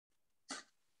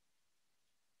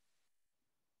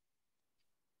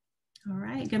All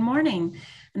right, good morning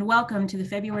and welcome to the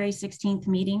February 16th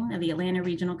meeting of the Atlanta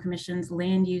Regional Commission's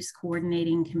Land Use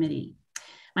Coordinating Committee.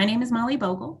 My name is Molly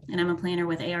Bogle and I'm a planner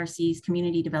with ARC's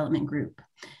Community Development Group.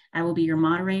 I will be your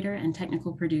moderator and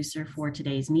technical producer for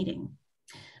today's meeting.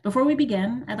 Before we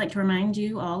begin, I'd like to remind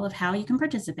you all of how you can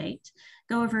participate,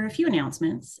 go over a few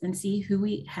announcements, and see who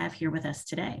we have here with us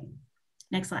today.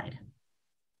 Next slide.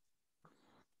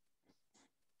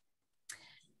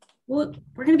 Well,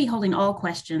 we're going to be holding all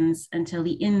questions until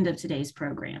the end of today's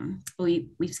program. We've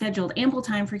scheduled ample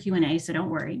time for Q&A, so don't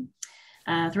worry.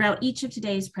 Throughout each of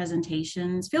today's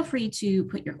presentations, feel free to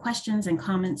put your questions and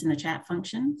comments in the chat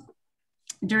function.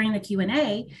 During the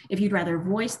Q&A, if you'd rather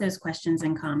voice those questions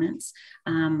and comments,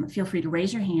 feel free to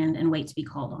raise your hand and wait to be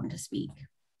called on to speak.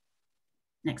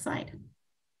 Next slide.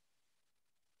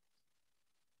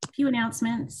 A few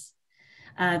announcements.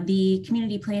 The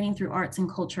Community Planning Through Arts and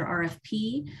Culture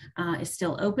RFP is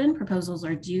still open. Proposals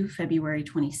are due February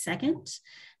 22nd.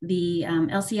 The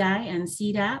LCI and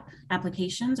CDAP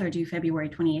applications are due February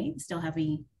 28th, still have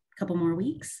a couple more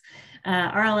weeks.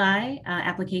 RLI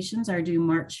applications are due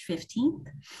March 15th.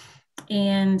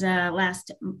 And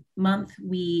last month,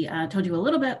 we told you a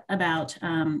little bit about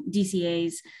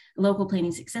DCA's local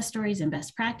planning success stories and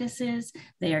best practices.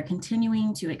 They are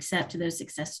continuing to accept those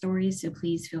success stories, so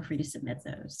please feel free to submit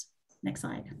those. Next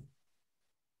slide.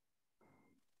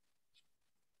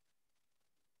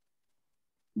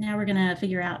 Now we're going to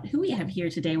figure out who we have here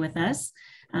today with us.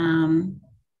 So I'm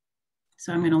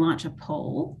going to launch a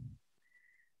poll.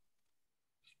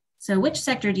 So which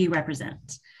sector do you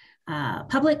represent?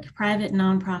 Public, private,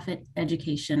 nonprofit,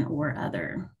 education, or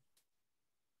other?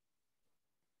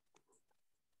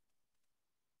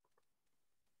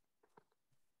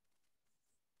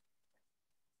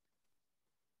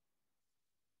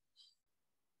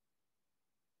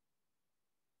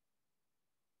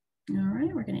 All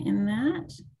right, we're going to end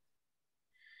that.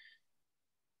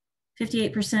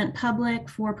 58% public,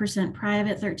 4%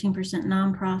 private, 13%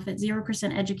 nonprofit,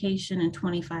 0% education, and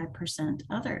 25%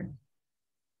 other.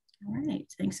 All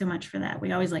right, thanks so much for that.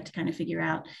 We always like to kind of figure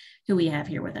out who we have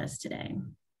here with us today.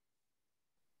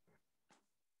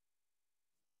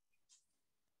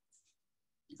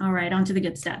 All right, on to the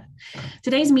good stuff.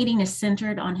 Today's meeting is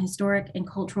centered on historic and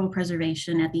cultural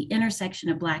preservation at the intersection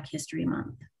of Black History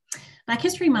Month. Black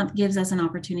History Month gives us an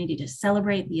opportunity to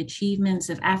celebrate the achievements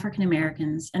of African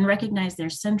Americans and recognize their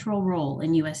central role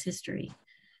in U.S. history.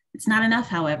 It's not enough,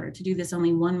 however, to do this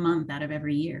only 1 month out of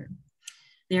every year.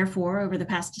 Therefore, over the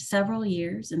past several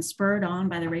years and spurred on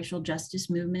by the racial justice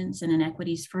movements and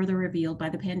inequities further revealed by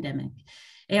the pandemic,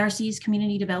 ARC's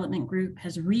Community Development Group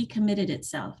has recommitted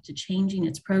itself to changing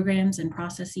its programs and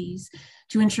processes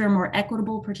to ensure more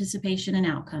equitable participation and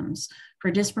outcomes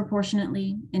for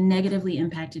disproportionately and negatively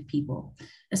impacted people,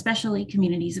 especially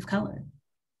communities of color.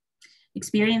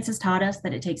 Experience has taught us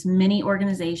that it takes many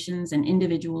organizations and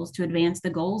individuals to advance the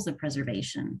goals of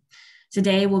preservation.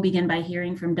 Today, we'll begin by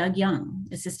hearing from Doug Young,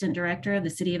 Assistant Director of the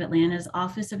City of Atlanta's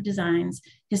Office of Design's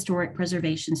Historic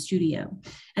Preservation Studio,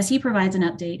 as he provides an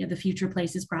update of the Future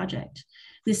Places project.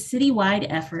 This citywide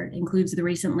effort includes the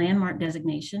recent landmark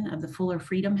designation of the Fuller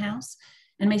Freedom House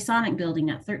and Masonic Building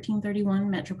at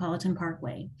 1331 Metropolitan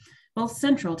Parkway, both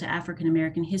central to African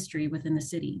American history within the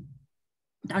city.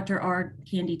 Dr. R.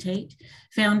 Candy Tate,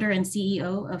 founder and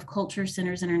CEO of Culture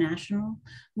Centers International,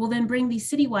 will then bring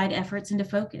these citywide efforts into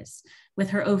focus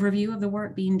with her overview of the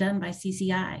work being done by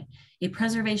CCI, a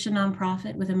preservation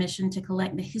nonprofit with a mission to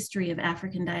collect the history of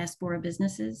African diaspora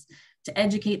businesses, to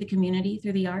educate the community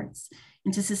through the arts,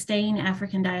 and to sustain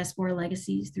African diaspora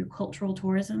legacies through cultural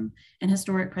tourism and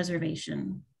historic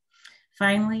preservation.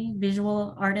 Finally,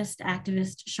 visual artist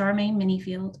activist Charmaine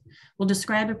Minifield will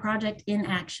describe a project in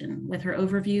action with her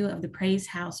overview of the Praise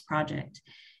House Project,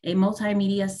 a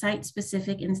multimedia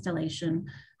site-specific installation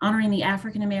honoring the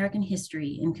African American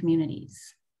history in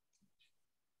communities.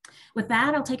 With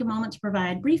that, I'll take a moment to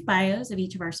provide brief bios of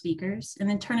each of our speakers and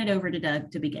then turn it over to Doug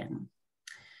to begin.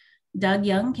 Doug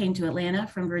Young came to Atlanta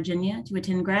from Virginia to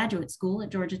attend graduate school at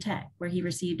Georgia Tech, where he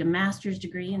received a master's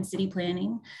degree in city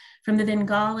planning from the then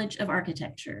College of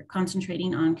Architecture,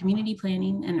 concentrating on community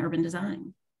planning and urban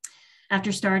design.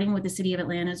 After starting with the City of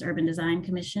Atlanta's Urban Design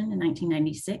Commission in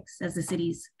 1996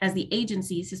 as the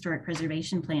agency's historic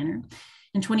preservation planner,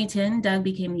 in 2010, Doug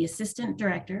became the Assistant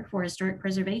Director for Historic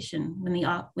Preservation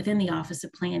within the Office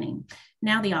of Planning,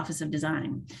 now the Office of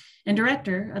Design, and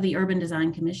Director of the Urban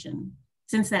Design Commission.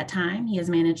 Since that time, he has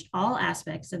managed all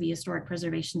aspects of the Historic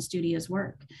Preservation Studio's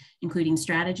work, including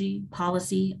strategy,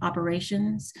 policy,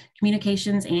 operations,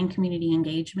 communications and community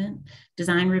engagement,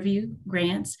 design review,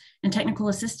 grants, and technical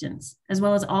assistance, as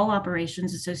well as all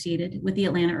operations associated with the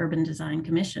Atlanta Urban Design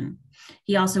Commission.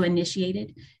 He also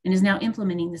initiated and is now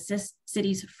implementing the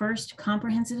city's first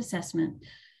comprehensive assessment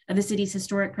of the city's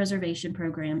historic preservation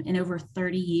program in over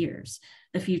 30 years,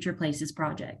 the Future Places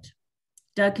Project.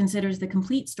 Doug considers the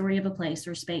complete story of a place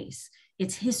or space,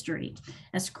 its history,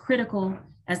 as critical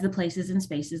as the places and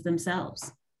spaces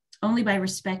themselves. Only by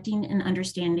respecting and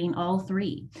understanding all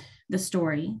three, the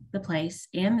story, the place,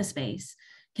 and the space,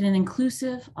 can an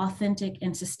inclusive, authentic,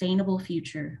 and sustainable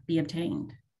future be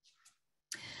obtained.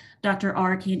 Dr.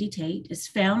 R. Candy Tate is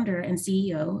founder and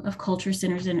CEO of Culture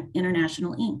Centers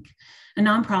International, Inc., a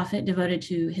nonprofit devoted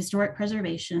to historic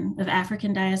preservation of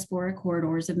African diaspora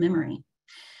corridors of memory.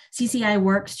 CCI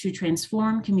works to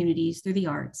transform communities through the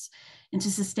arts and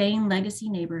to sustain legacy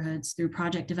neighborhoods through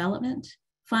project development,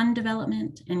 fund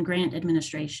development, and grant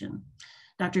administration.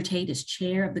 Dr. Tate is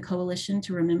chair of the Coalition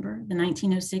to Remember the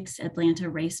 1906 Atlanta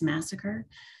Race Massacre,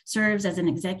 serves as an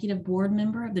executive board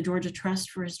member of the Georgia Trust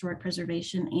for Historic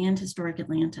Preservation and Historic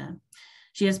Atlanta.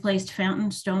 She has placed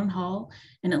Fountain Stone Hall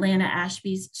and Atlanta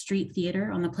Ashby's Street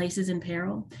Theater on the Places in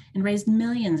Peril and raised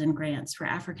millions in grants for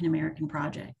African American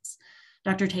projects.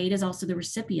 Dr. Tate is also the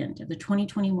recipient of the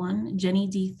 2021 Jenny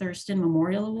D. Thurston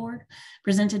Memorial Award,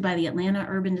 presented by the Atlanta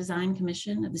Urban Design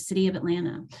Commission of the City of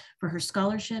Atlanta for her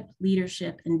scholarship,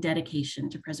 leadership, and dedication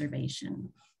to preservation.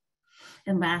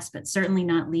 And last but certainly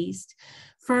not least,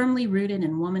 firmly rooted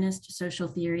in womanist social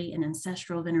theory and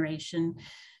ancestral veneration,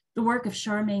 the work of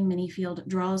Charmaine Minifield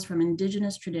draws from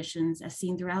indigenous traditions as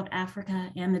seen throughout Africa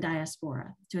and the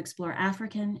diaspora to explore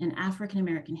African and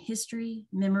African-American history,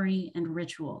 memory, and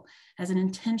ritual as an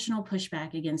intentional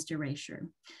pushback against erasure.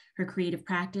 Her creative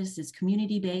practice is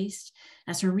community-based,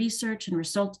 as her research and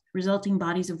resulting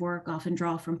bodies of work often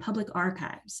draw from public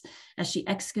archives as she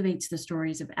excavates the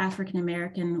stories of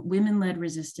African-American women-led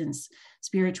resistance,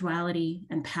 spirituality,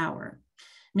 and power.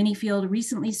 Minifield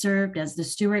recently served as the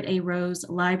Stuart A. Rose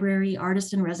Library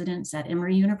Artist in Residence at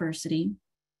Emory University,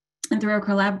 and through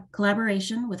a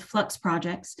collaboration with Flux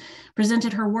Projects,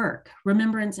 presented her work,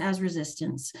 Remembrance as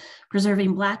Resistance,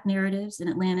 Preserving Black Narratives in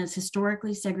Atlanta's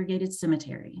Historically Segregated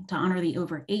Cemetery, to honor the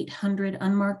over 800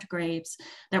 unmarked graves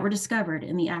that were discovered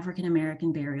in the African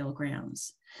American burial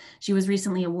grounds. She was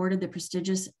recently awarded the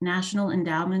prestigious National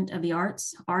Endowment of the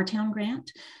Arts Our Town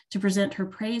grant to present her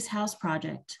Praise House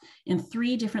project in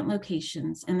 3 different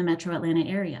locations in the metro Atlanta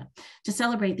area to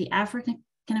celebrate the African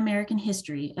American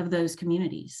history of those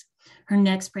communities. Her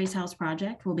next Praise House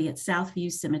project will be at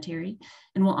Southview Cemetery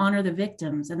and will honor the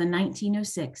victims of the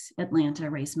 1906 Atlanta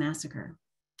Race Massacre.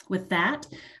 With that,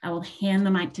 I will hand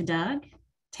the mic to Doug.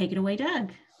 Take it away,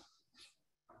 Doug.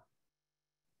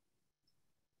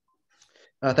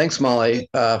 Thanks, Molly,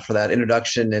 for that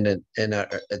introduction. And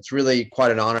it's really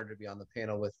quite an honor to be on the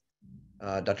panel with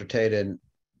Dr. Tate and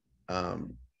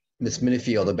Ms.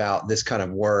 Minifield about this kind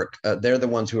of work. They're the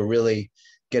ones who are really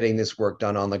getting this work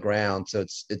done on the ground. So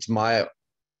it's my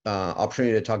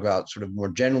opportunity to talk about sort of more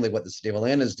generally what the City of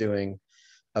Atlanta is doing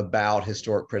about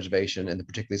historic preservation and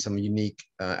particularly some unique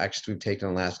actions we've taken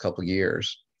in the last couple of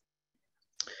years.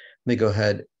 Let me go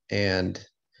ahead and,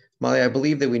 Molly, I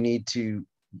believe that I need to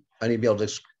be able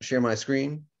to share my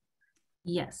screen.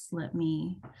 Yes, let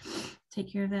me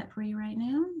take care of that for you right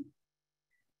now.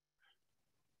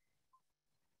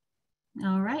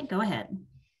 All right, go ahead.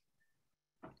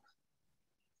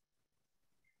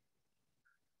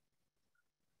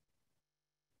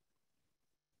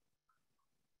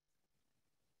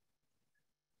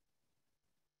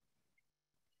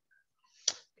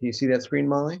 Can you see that screen,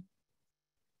 Molly?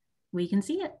 We can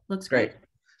see it. Looks great.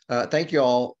 Thank you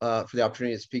all for the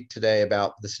opportunity to speak today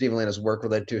about the City of Atlanta's work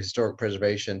related to historic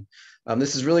preservation.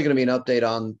 This is really going to be an update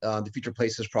on the Future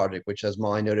Places project, which, as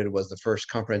Molly noted, was the first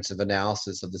comprehensive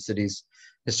analysis of the city's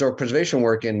historic preservation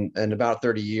work in about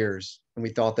 30 years. And we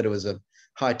thought that it was a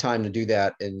high time to do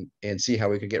that and see how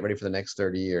we could get ready for the next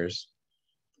 30 years.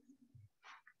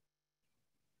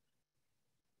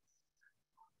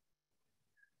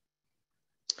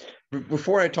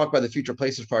 Before I talk about the Future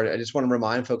Places project, I just want to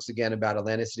remind folks again about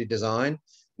Atlanta City Design,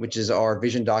 which is our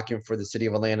vision document for the City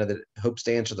of Atlanta that hopes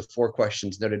to answer the 4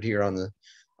 questions noted here on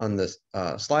the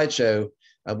slideshow.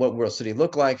 What will city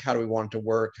look like? How do we want it to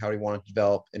work? How do we want it to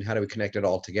develop? And how do we connect it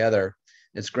all together?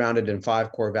 It's grounded in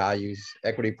 5 core values: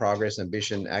 equity, progress,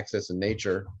 ambition, access, and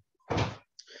nature.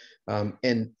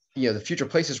 And the Future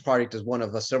Places project is one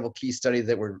of several key studies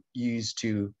that were used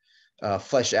to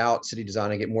flesh out city design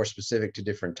and get more specific to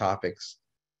different topics.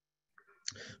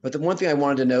 But the one thing I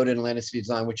wanted to note in Atlanta City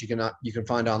Design, which you can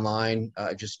find online,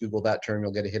 just Google that term,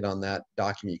 you'll get a hit on that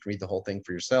document. You can read the whole thing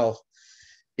for yourself.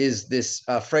 Is this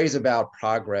phrase about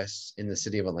progress in the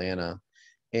city of Atlanta.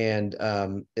 And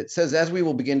it says, as we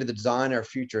will begin to design our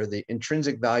future, the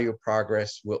intrinsic value of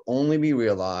progress will only be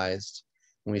realized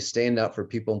when we stand up for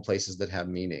people and places that have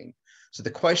meaning. So the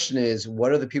question is,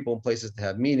 what are the people and places that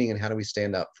have meaning, and how do we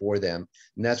stand up for them?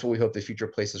 And that's what we hope the Future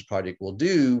Places Project will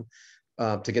do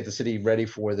to get the city ready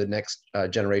for the next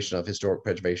generation of historic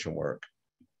preservation work.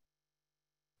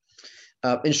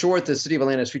 In short, the City of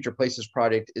Atlanta's Future Places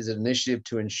Project is an initiative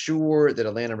to ensure that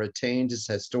Atlanta retains its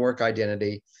historic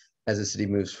identity as the city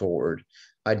moves forward.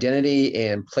 Identity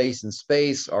and place and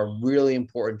space are really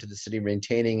important to the city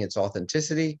maintaining its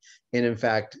authenticity, and in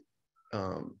fact,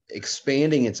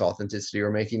 expanding its authenticity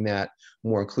or making that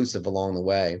more inclusive along the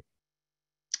way.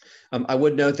 I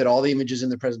would note that all the images in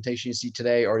the presentation you see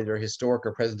today are either historic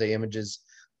or present day images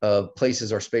of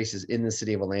places or spaces in the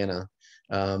city of Atlanta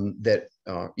that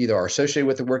either are associated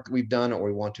with the work that we've done or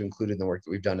we want to include in the work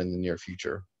that we've done in the near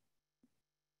future.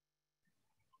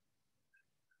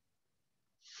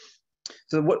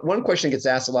 So one question that gets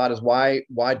asked a lot is why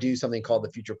do something called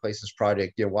the Future Places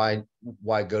Project? You know,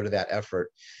 why go to that effort?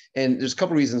 And there's a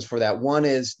couple reasons for that. One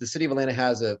is the city of Atlanta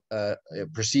has a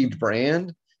perceived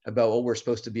brand about what we're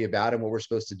supposed to be about and what we're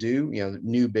supposed to do, you know,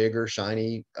 new, bigger,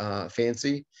 shiny,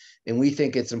 fancy. And we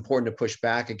think it's important to push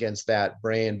back against that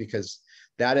brand because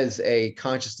that is a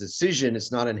conscious decision.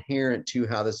 It's not inherent to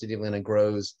how the city of Atlanta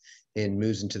grows and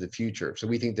moves into the future. So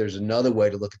we think there's another way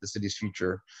to look at the city's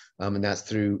future, and that's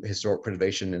through historic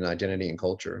preservation and identity and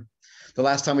culture. The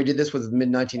last time we did this was the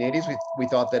mid-1980s. We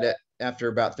thought that after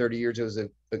about 30 years, it was a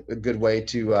good way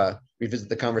to revisit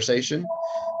the conversation.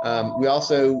 We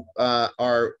also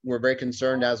we're very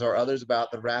concerned, as are others,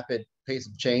 about the rapid pace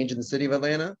of change in the city of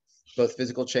Atlanta, both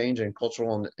physical change and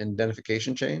cultural and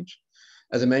identification change.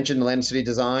 As I mentioned, Atlanta City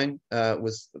Design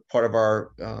was part of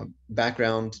our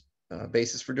background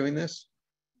basis for doing this.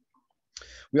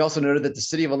 We also noted that the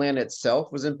city of Atlanta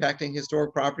itself was impacting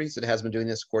historic properties. It has been doing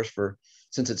this, of course,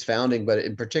 since its founding, but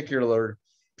in particularly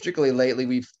lately,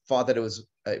 we've thought that it was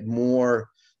more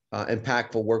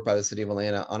impactful work by the city of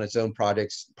Atlanta on its own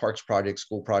projects, parks projects,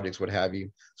 school projects, what have you.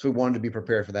 So we wanted to be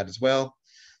prepared for that as well.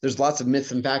 There's lots of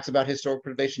myths and facts about historic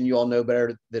preservation. You all know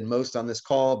better than most on this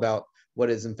call about what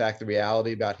is in fact the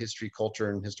reality about history,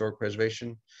 culture, and historic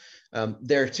preservation.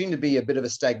 There seemed to be a bit of a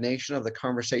stagnation of the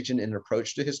conversation and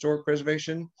approach to historic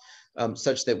preservation,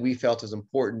 such that we felt it was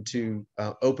important to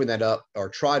open that up or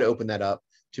try to open that up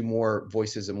to more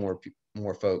voices and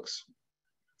more folks.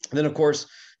 And then, of course,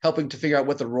 helping to figure out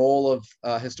what the role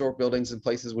of historic buildings and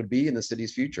places would be in the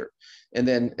city's future. And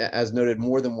then, as noted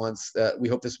more than once, we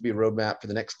hope this will be a roadmap for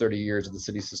the next 30 years of the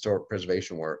city's historic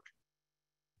preservation work.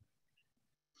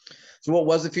 So what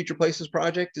was the Future Places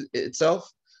Project itself?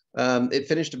 It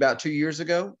finished about 2 years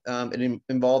ago. It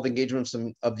involved engagement of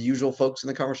some of the usual folks in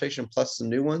the conversation, plus some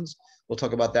new ones. We'll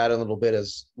talk about that a little bit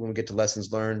when we get to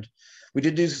lessons learned. We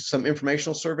did do some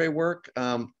informational survey work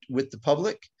with the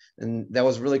public, and that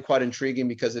was really quite intriguing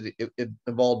because it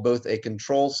involved both a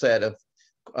control set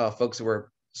of folks who were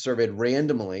surveyed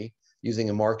randomly using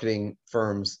a marketing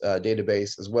firm's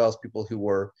database, as well as people who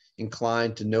were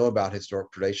inclined to know about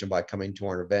historic preservation by coming to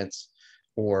our events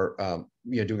or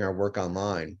doing our work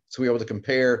online. So we were able to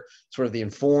compare sort of the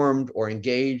informed or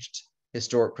engaged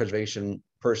historic preservation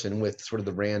person with sort of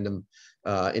the random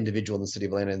individual in the city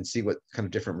of Atlanta and see what kind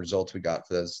of different results we got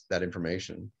for that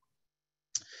information.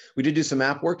 We did do some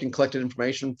map work and collected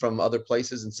information from other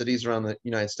places and cities around the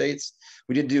United States.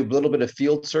 We did do a little bit of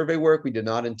field survey work. We did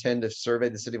not intend to survey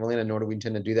the city of Atlanta, nor do we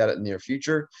intend to do that in the near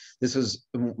future. This was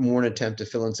more an attempt to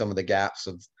fill in some of the gaps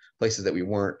of places that we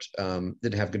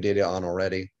didn't have good data on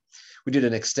already. We did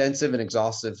an extensive and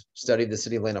exhaustive study of the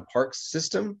City of Atlanta park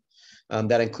system.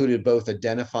 That included both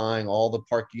identifying all the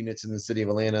park units in the City of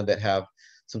Atlanta that have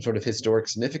some sort of historic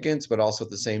significance, but also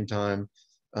at the same time,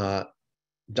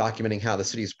 documenting how the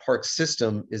city's park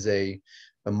system is a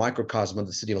microcosm of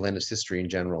the City of Atlanta's history in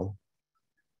general.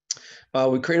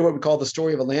 We created what we call the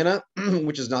story of Atlanta,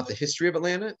 which is not the history of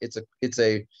Atlanta. It's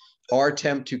our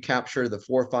attempt to capture the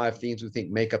 4 or 5 themes we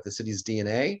think make up the city's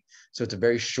DNA. So it's a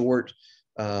very short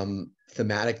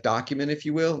thematic document, if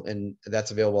you will, and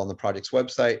that's available on the project's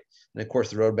website. And of course,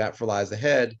 the roadmap for lies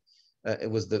ahead. It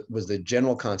was the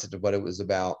general concept of what it was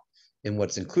about and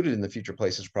what's included in the Future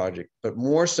Places project. But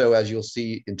more so, as you'll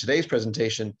see in today's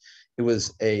presentation,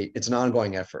 it's an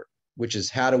ongoing effort, which is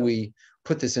how do we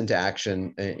put this into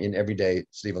action in everyday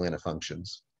City of Atlanta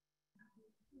functions.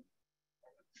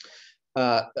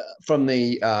 Uh, from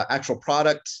the actual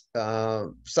product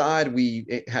side,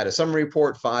 we had a summary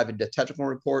report, 5 technical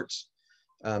reports.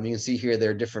 You can see here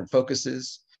there are different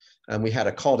focuses. We had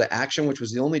a call to action, which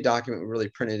was the only document we really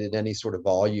printed in any sort of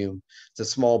volume. It's a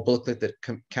small booklet that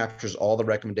captures all the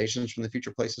recommendations from the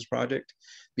Future Places project,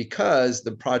 because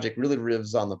the project really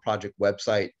lives on the project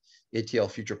website,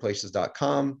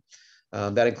 atlfutureplaces.com.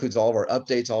 That includes all of our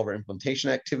updates, all of our implementation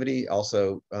activity,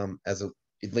 also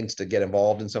it links to get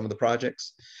involved in some of the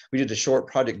projects. We did a short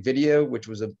project video, which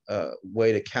was a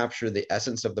way to capture the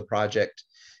essence of the project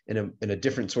in a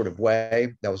different sort of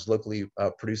way, that was locally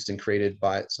produced and created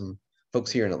by some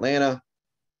folks here in Atlanta.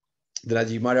 Then,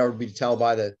 as you might already tell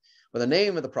by the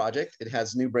name of the project, it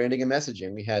has new branding and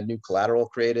messaging. We had new collateral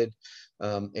created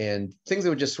and things that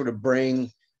would just sort of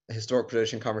bring historic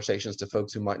preservation conversations to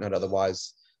folks who might not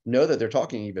otherwise know that they're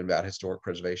talking even about historic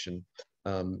preservation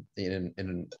in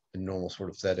a normal sort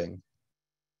of setting.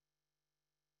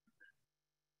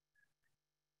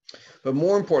 But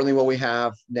more importantly, what we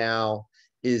have now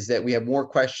is that we have more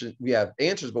questions. We have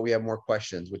answers, but we have more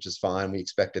questions, which is fine. We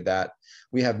expected that.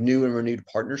 We have new and renewed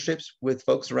partnerships with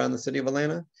folks around the city of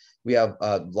Atlanta. We have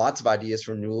lots of ideas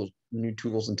for new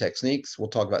tools and techniques. We'll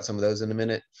talk about some of those in a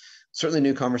minute. Certainly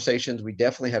new conversations. We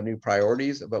definitely have new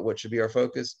priorities about what should be our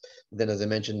focus. Then, as I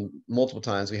mentioned multiple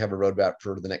times, we have a roadmap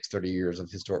for the next 30 years of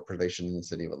historic preservation in the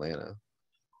city of Atlanta.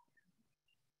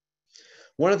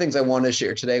 One of the things I wanted to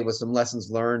share today was some lessons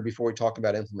learned before we talk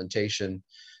about implementation.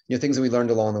 Things that we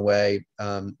learned along the way.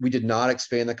 We did not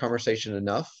expand the conversation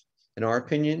enough, in our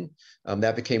opinion.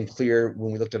 That became clear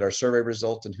when we looked at our survey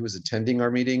results and who was attending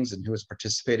our meetings and who was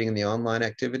participating in the online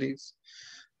activities.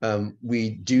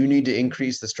 We do need to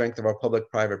increase the strength of our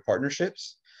public-private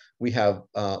partnerships. We have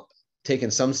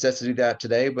taken some steps to do that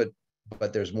today, but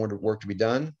there's more work to be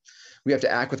done. We have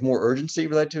to act with more urgency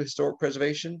related to historic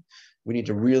preservation. We need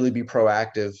to really be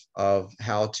proactive of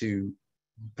how to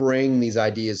bring these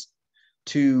ideas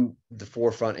to the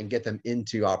forefront and get them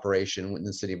into operation in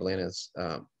the city of Atlanta's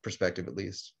perspective, at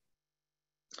least.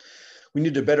 We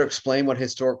need to better explain what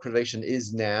historic preservation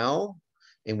is now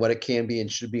and what it can be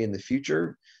and should be in the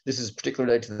future. This is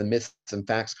particularly related to the myths and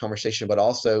facts conversation, but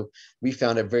also we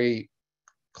found it very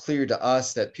clear to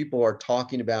us that people are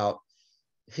talking about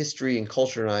history and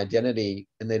culture and identity,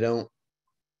 and they don't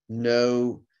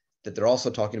know that they're also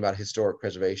talking about historic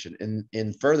preservation.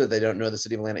 And further, they don't know the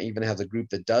city of Atlanta even has a group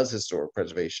that does historic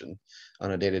preservation on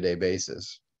a day-to-day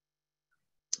basis.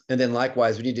 And then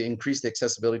likewise, we need to increase the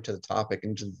accessibility to the topic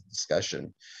and to the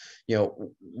discussion.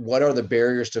 What are the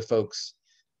barriers to folks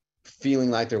feeling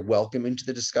like they're welcome into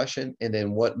the discussion? And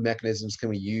then what mechanisms can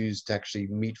we use to actually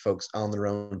meet folks on their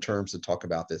own terms to talk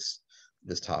about this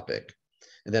topic?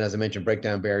 And then, as I mentioned, break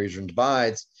down barriers and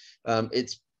divides.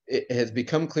 It has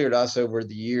become clear to us over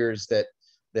the years that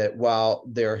while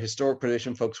there are historic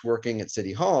preservation folks working at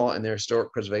City Hall and there are historic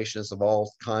preservationists of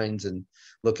all kinds and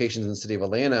locations in the city of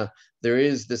Atlanta, there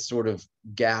is this sort of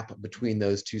gap between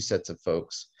those two sets of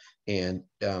folks. And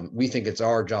we think it's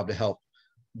our job to help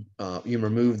you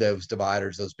remove those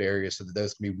dividers, those barriers, so that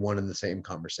those can be one and the same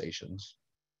conversations.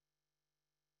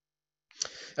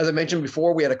 As I mentioned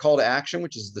before, we had a call to action,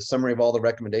 which is the summary of all the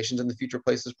recommendations in the Future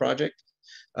Places project.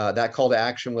 That call to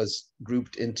action was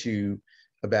grouped into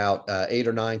about 8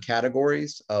 or 9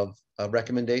 categories of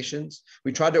recommendations.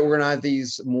 We tried to organize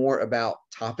these more about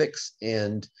topics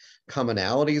and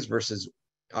commonalities versus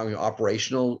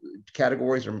operational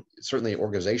categories, or certainly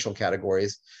organizational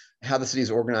categories. How the city is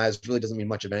organized really doesn't mean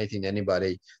much of anything to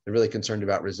anybody. They're really concerned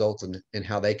about results and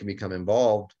how they can become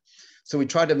involved. So we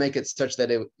tried to make it such that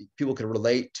people could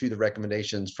relate to the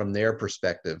recommendations from their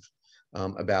perspective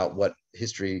about what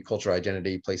history, cultural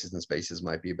identity, places and spaces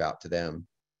might be about to them.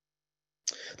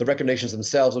 The recommendations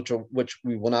themselves, which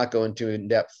we will not go into in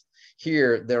depth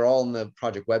here, they're all on the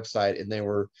project website, and they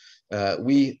were,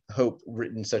 we hope,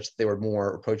 written such that they were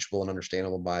more approachable and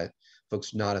understandable by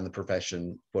folks not in the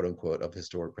profession, quote unquote, of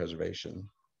historic preservation.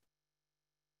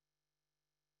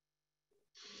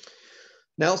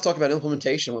 Now let's talk about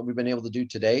implementation, what we've been able to do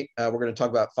to date. We're going to talk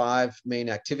about 5 main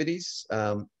activities,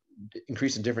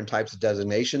 increasing different types of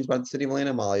designations by the city of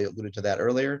Atlanta. Molly alluded to that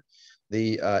earlier.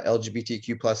 The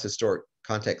LGBTQ+ historic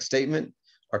context statement,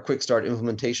 our quick start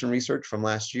implementation research from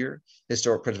last year,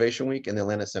 Historic Preservation Week, and the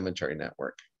Atlanta Cemetery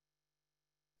Network.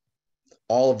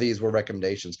 All of these were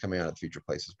recommendations coming out of the Future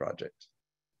Places project.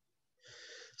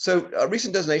 So a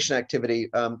recent designation activity,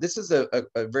 this is a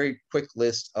very quick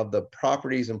list of the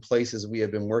properties and places we have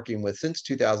been working with since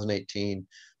 2018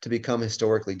 to become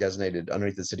historically designated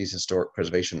underneath the city's historic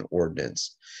preservation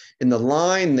ordinance. In the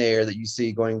line there that you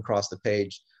see going across the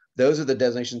page, Those are the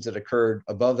designations that occurred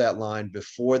above that line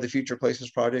before the Future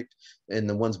Places project, and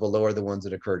the ones below are the ones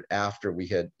that occurred after we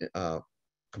had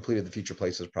completed the Future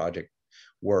Places project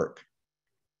work.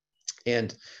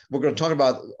 And we're going to talk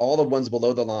about all the ones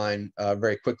below the line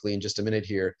very quickly in just a minute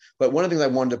here. But one of the things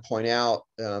I wanted to point out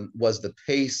was the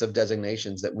pace of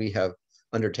designations that we have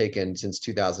undertaken since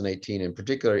 2018, in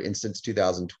particular, and since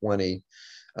 2020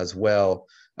 as well.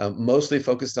 Mostly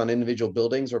focused on individual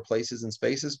buildings or places and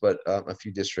spaces, but a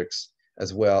few districts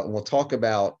as well. And we'll talk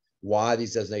about why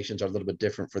these designations are a little bit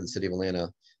different for the city of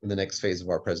Atlanta in the next phase of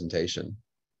our presentation.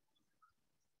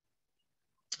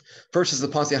 First is the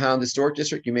Ponce Highland Historic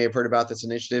District. You may have heard about this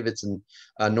initiative. It's in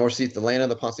Northeast Atlanta,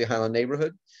 the Ponce Highland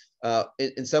neighborhood.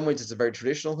 In some ways, it's a very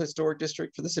traditional historic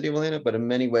district for the city of Atlanta, but in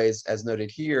many ways, as noted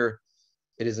here,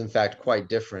 it is in fact quite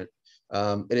different.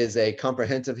 It is a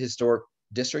comprehensive historic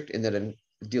district in that it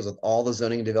deals with all the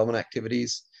zoning and development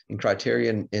activities and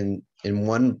criteria in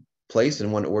one place,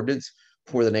 in one ordinance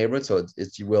for the neighborhood. So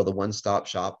it's you will, the one-stop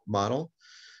shop model.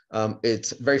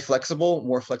 It's very flexible,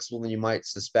 more flexible than you might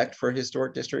suspect for a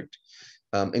historic district.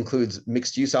 Includes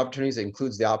mixed use opportunities. It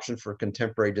includes the option for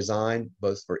contemporary design,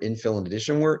 both for infill and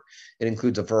addition work. It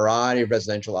includes a variety of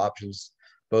residential options,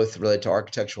 both related to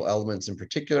architectural elements in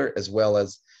particular, as well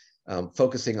as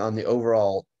focusing on the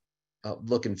overall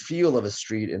look and feel of a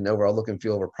street and overall look and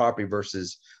feel of a property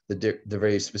versus the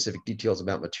very specific details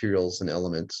about materials and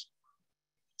elements.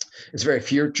 It's very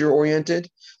future oriented.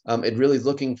 It really is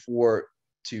looking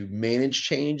to manage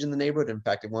change in the neighborhood. In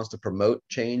fact, it wants to promote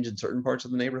change in certain parts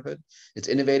of the neighborhood. It's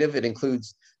innovative. It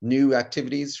includes new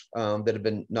activities that have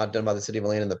been not done by the city of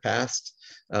Atlanta in the past.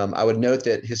 I would note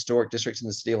that historic districts in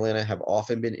the city of Atlanta have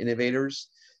often been innovators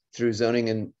through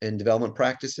zoning and development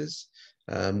practices.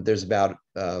 There's about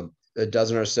a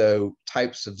dozen or so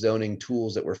types of zoning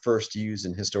tools that were first used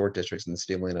in historic districts in the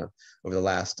city of Atlanta over the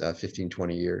last 15,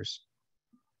 20 years.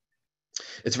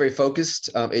 It's very focused.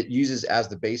 It uses as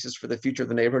the basis for the future of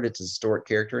the neighborhood its historic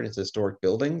character and its historic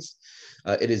buildings.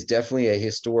 It is definitely a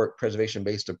historic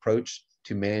preservation-based approach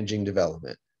to managing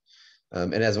development.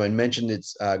 And as I mentioned,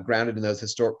 it's grounded in those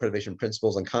historic preservation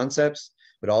principles and concepts,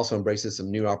 but also embraces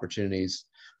some new opportunities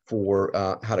for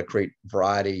how to create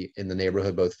variety in the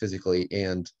neighborhood, both physically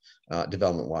and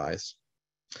development-wise.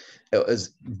 It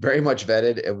was very much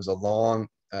vetted. It was a long,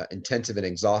 intensive and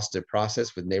exhaustive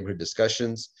process with neighborhood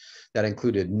discussions that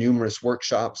included numerous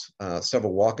workshops,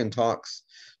 several walk-in talks,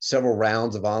 several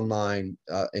rounds of online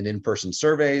and in-person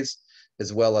surveys,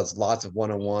 as well as lots of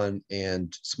one-on-one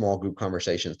and small group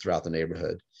conversations throughout the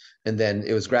neighborhood. And then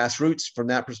it was grassroots from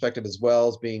that perspective, as well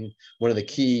as being one of the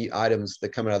key items that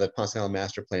come out of the Ponce Highland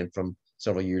Master Plan from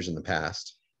several years in the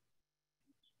past.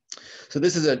 So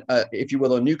this is if you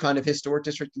will, a new kind of historic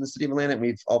district in the city of Atlanta.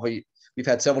 We've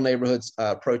had several neighborhoods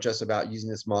approach us about using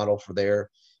this model for their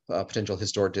potential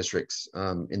historic districts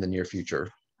in the near future.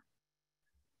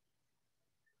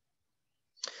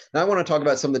 Now I want to talk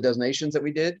about some of the designations that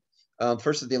we did.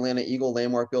 First is the Atlanta Eagle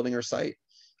Landmark Building or Site.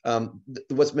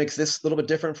 What makes this a little bit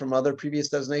different from other previous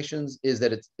designations is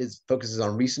that it focuses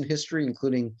on recent history,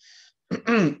 including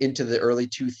into the early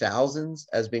 2000s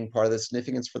as being part of the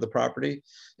significance for the property.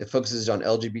 It focuses on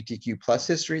LGBTQ plus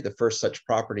history, the first such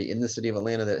property in the city of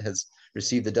Atlanta that has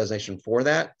received the designation for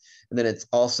that. And then it's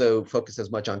also focused as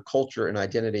much on culture and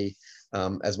identity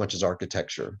as much as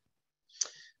architecture.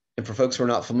 And for folks who are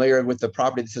not familiar with the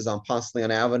property, this is on Ponce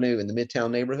Leon Avenue in the Midtown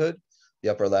neighborhood. The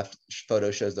upper left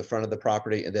photo shows the front of the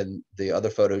property, and then the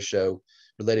other photos show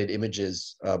related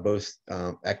images, both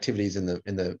activities in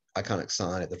the iconic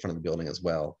sign at the front of the building as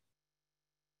well.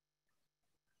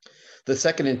 The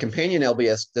second and companion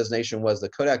LBS designation was the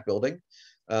Kodak building.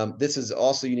 This is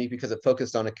also unique because it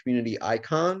focused on a community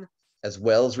icon as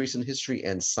well as recent history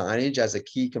and signage as a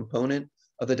key component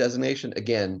of the designation.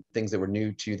 Again, things that were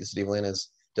new to the city of Atlanta's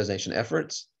designation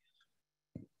efforts.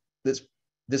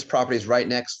 This property is right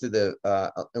next to the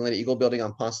Atlanta Eagle building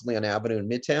on Ponce Leon Avenue in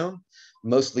Midtown,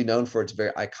 mostly known for its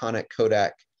very iconic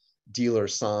Kodak dealer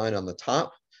sign on the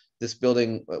top. This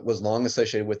building was long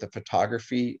associated with the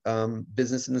photography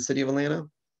business in the city of Atlanta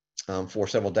for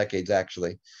several decades,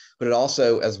 actually. But it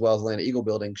also, as well as Atlanta Eagle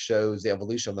building, shows the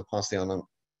evolution of the Ponce Leon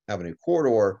Avenue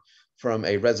corridor from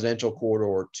a residential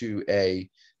corridor to a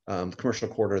commercial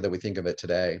corridor that we think of it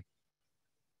today.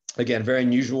 Again, very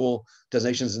unusual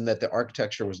designations in that the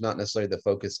architecture was not necessarily the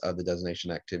focus of the designation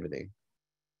activity.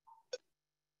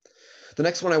 The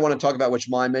next one I want to talk about, which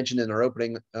Mai mentioned in our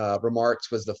opening remarks,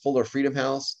 was the Fuller Freedom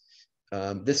House.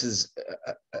 This is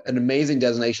an amazing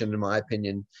designation, in my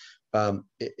opinion,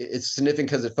 It's significant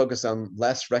because it focused on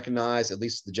less recognized, at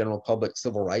least the general public,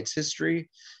 civil rights history.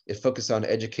 It focused on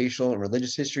educational and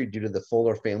religious history due to the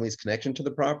Fuller family's connection to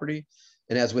the property.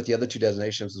 And as with the other two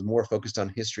designations, was more focused on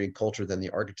history and culture than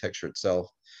the architecture itself.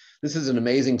 This is an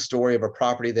amazing story of a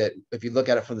property that, if you look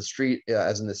at it from the street,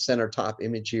 as in the center top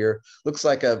image here, looks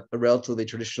like a relatively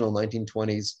traditional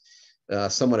 1920s,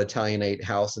 somewhat Italianate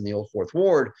house in the old Fourth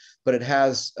Ward, but it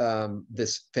has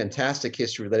this fantastic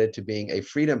history related to being a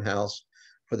freedom house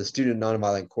for the Student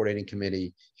Nonviolent Coordinating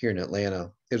Committee here in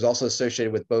Atlanta. It was also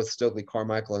associated with both Stokely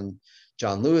Carmichael and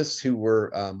John Lewis, who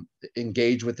were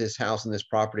engaged with this house and this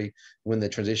property when the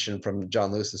transition from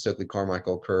John Lewis to Stokely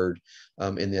Carmichael occurred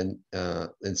in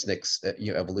SNCC's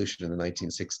evolution in the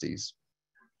 1960s.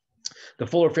 The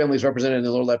Fuller family is represented in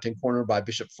the lower left-hand corner by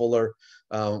Bishop Fuller,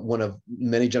 one of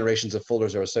many generations of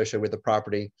Fullers are associated with the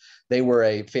property. They were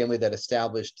a family that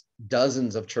established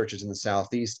dozens of churches in the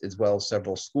Southeast, as well as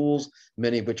several schools,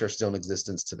 many of which are still in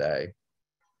existence today.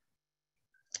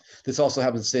 This also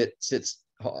happens to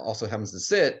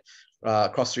sit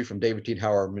across the street from David T.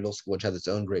 Howard Middle School, which has its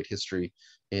own great history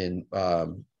in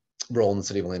role in the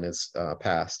city of Atlanta's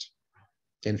past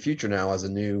and future now as a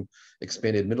new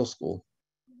expanded middle school.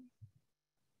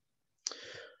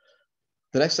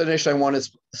 The next destination I want to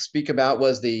speak about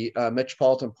was the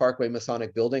Metropolitan Parkway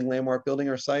Masonic Building, landmark building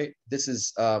or site. This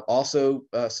is also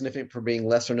significant for being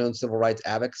lesser known civil rights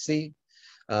advocacy.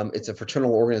 It's a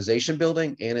fraternal organization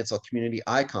building, and it's a community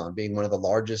icon, being one of the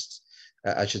largest,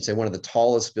 I should say, one of the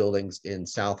tallest buildings in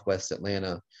Southwest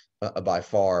Atlanta by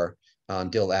far on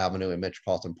Dill Avenue and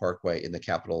Metropolitan Parkway in the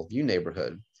Capitol View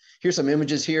neighborhood. Here's some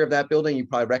images here of that building. You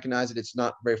probably recognize it. It's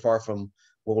not very far from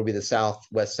what will be the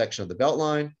southwest section of the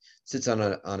Beltline. Sits on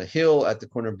a hill at the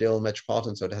corner of Dill and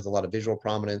Metropolitan, so it has a lot of visual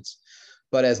prominence.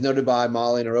 But as noted by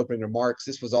Molly in her opening remarks,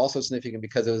 this was also significant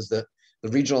because it was the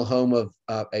regional home of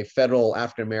a federal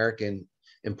African-American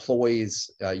employees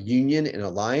union and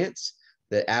alliance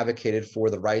that advocated for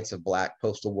the rights of Black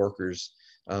postal workers.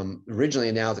 Originally,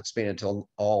 and now it's expanded to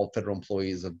all federal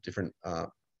employees of different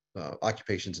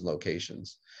occupations and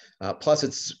locations. Plus,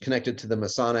 it's connected to the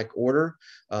Masonic order.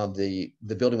 The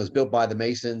building was built by the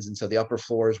Masons, and so the upper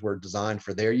floors were designed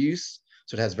for their use.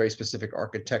 So it has very specific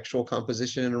architectural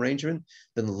composition and arrangement.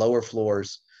 Then the lower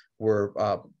floors were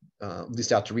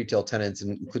leased out to retail tenants,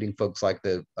 including folks like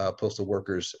the Postal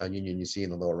Workers Union you see in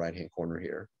the lower right-hand corner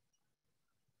here.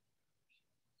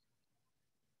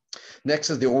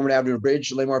 Next is the Ormond Avenue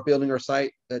Bridge landmark building or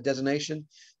site designation.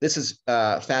 This is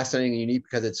fascinating and unique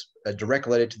because it's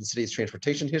directly related to the city's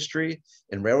transportation history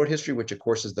and railroad history, which of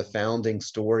course is the founding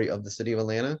story of the city of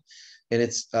Atlanta. And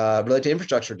it's related to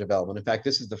infrastructure development. In fact,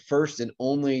 this is the first and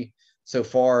only so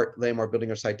far landmark building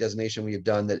or site designation we have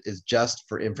done that is just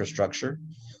for infrastructure.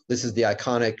 This is the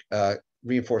iconic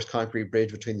reinforced concrete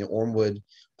bridge between the Ormwood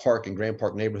Park and Grand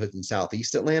Park neighborhoods in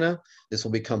Southeast Atlanta. This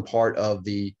will become part of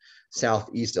the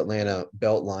Southeast Atlanta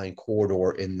Beltline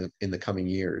corridor in the coming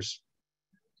years.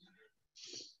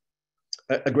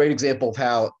 A great example of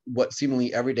how what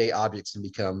seemingly everyday objects can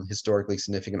become historically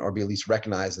significant or be at least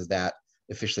recognized as that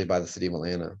officially by the city of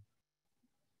Atlanta.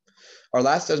 Our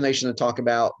last destination to talk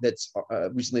about that's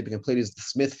recently been completed is the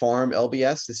Smith Farm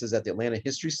LBS. This is at the Atlanta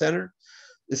History Center.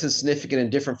 This is significant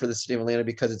and different for the city of Atlanta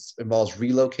because it involves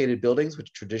relocated buildings,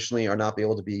 which traditionally are not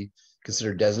able to be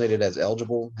considered designated as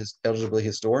eligibly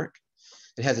historic.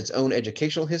 It has its own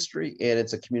educational history, and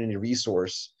it's a community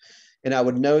resource. And I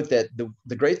would note that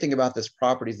the great thing about this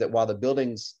property is that while the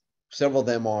buildings, several of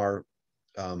them are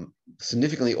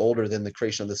significantly older than the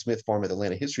creation of the Smith Farm at the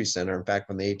Atlanta History Center, in fact,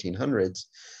 from the 1800s,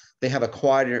 they have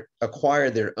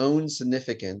acquired their own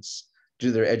significance due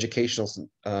to their educational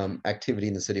activity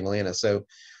in the city of Atlanta. So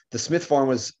the Smith Farm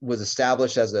was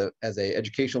established as an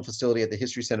educational facility at the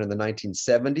History Center in the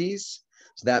 1970s.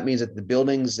 So that means that the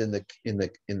buildings in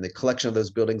the collection of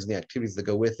those buildings and the activities that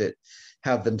go with it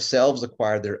have themselves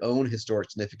acquired their own historic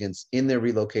significance in their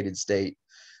relocated state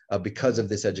because of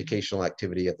this educational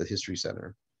activity at the History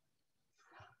Center.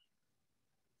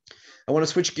 I want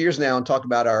to switch gears now and talk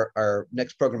about our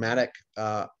next programmatic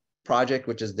project,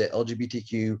 which is the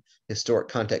LGBTQ Historic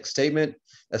Context Statement.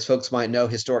 As folks might know,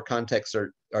 historic contexts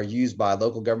are used by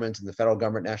local governments and the federal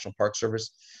government, National Park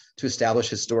Service, to establish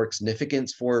historic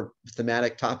significance for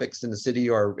thematic topics in the city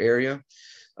or area.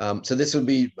 So this would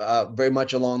be very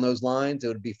much along those lines. It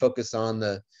would be focused on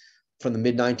from the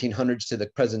mid-1900s to the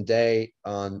present day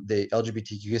on the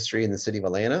LGBTQ history in the city of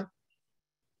Atlanta,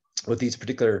 with these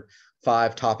particular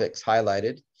 5 topics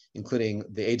highlighted, including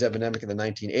the AIDS epidemic in the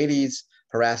 1980s,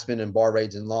 harassment and bar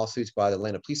raids and lawsuits by the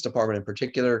Atlanta Police Department in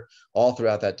particular, all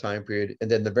throughout that time period, and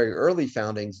then the very early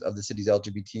foundings of the city's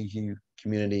LGBTQ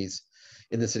communities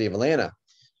in the city of Atlanta.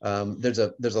 There's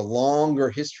a longer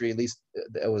history, at least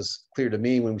that was clear to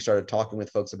me when we started talking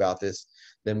with folks about this,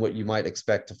 than what you might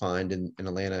expect to find in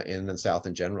Atlanta and in the South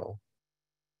in general.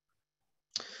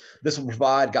 This will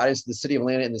provide guidance to the City of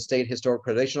Atlanta and the State Historic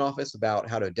Preservation Office about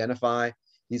how to identify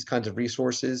these kinds of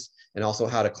resources and also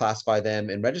how to classify them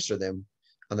and register them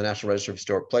on the National Register of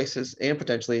Historic Places, and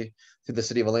potentially through the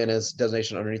City of Atlanta's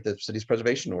designation underneath the city's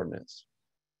preservation ordinance.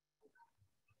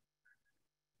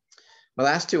 My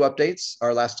last two updates,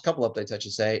 our last couple updates, I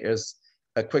should say, is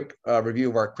a quick review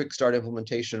of our Quick Start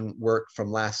implementation work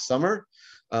from last summer.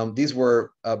 These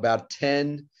were about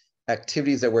 10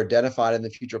 activities that were identified in the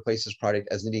Future Places project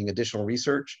as needing additional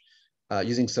research.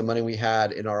 Using some money we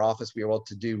had in our office, we were able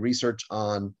to do research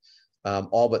on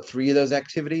all but 3 of those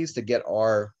activities to get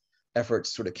our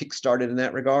efforts sort of kick-started in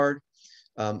that regard.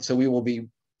 So we will be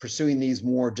pursuing these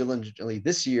more diligently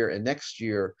this year and next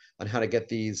year on how to get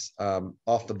these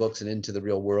off the books and into the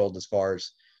real world, as far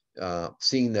as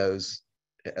seeing those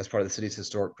as part of the city's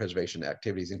historic preservation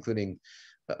activities, including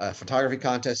a photography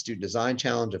contest, student design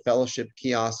challenge, a fellowship,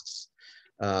 kiosks,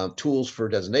 tools for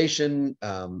designation,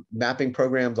 mapping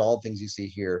programs, all the things you see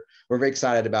here. We're very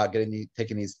excited about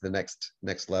taking these to the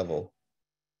next level.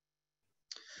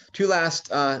 2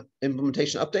 last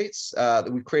implementation updates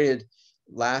that we created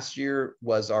last year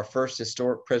was our first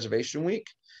Historic Preservation Week.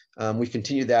 We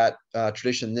continued that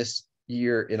tradition this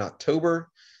year in October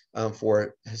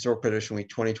for Historic Preservation Week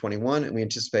 2021, and we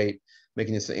anticipate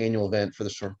making this an annual event for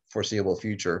the foreseeable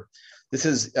future. This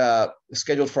is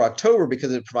scheduled for October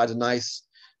because it provides a nice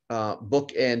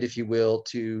bookend, if you will,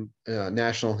 to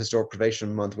National Historic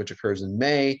Preservation Month, which occurs in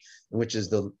May, which is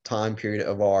the time period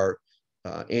of our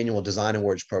annual Design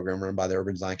Awards program run by the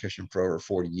Urban Design Commission for over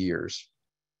 40 years.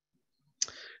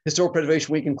 Historic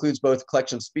Preservation Week includes both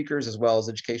collection of speakers as well as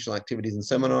educational activities and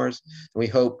seminars. And we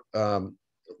hope,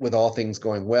 with all things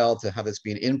going well, to have this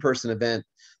be an in-person event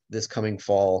this coming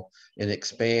fall and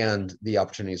expand the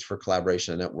opportunities for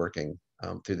collaboration and networking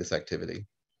through this activity.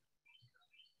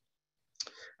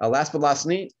 Last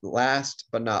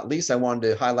but not least, I wanted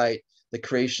to highlight the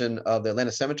creation of the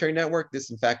Atlanta Cemetery Network.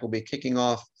 This, in fact, will be kicking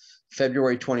off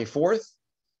February 24th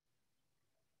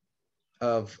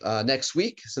of next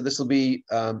week. So this will be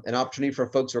an opportunity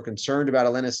for folks who are concerned about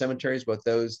Atlanta cemeteries, both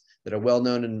those that are well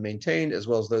known and maintained, as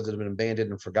well as those that have been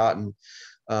abandoned and forgotten.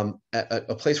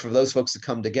 A place for those folks to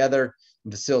come together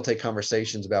and facilitate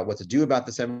conversations about what to do about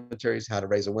the cemeteries, how to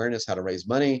raise awareness, how to raise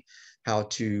money, how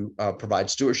to provide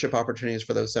stewardship opportunities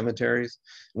for those cemeteries.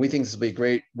 And we think this will be a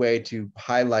great way to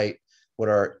highlight what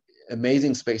are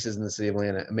amazing spaces in the city of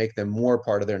Atlanta and make them more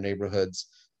part of their neighborhoods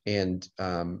and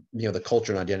the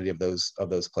culture and identity of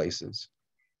those places.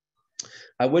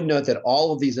 I would note that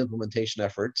all of these implementation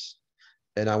efforts,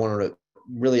 and I want to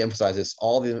really emphasize this,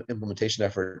 all the implementation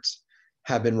efforts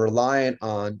have been reliant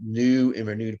on new and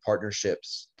renewed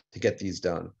partnerships to get these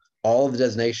done. All of the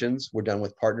designations were done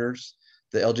with partners.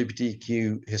 The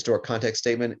LGBTQ historic context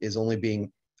statement is only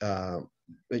being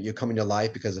coming to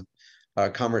life because of a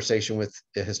conversation with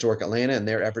Historic Atlanta and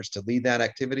their efforts to lead that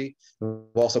activity. We've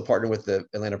also partnered with the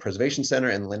Atlanta Preservation Center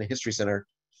and Atlanta History Center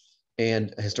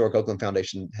and Historic Oakland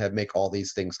Foundation have make all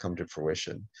these things come to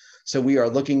fruition. So we are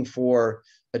looking for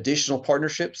additional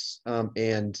partnerships,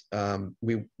 and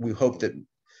we hope that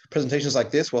presentations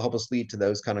like this will help us lead to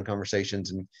those kind of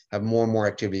conversations and have more and more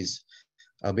activities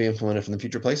be implemented from the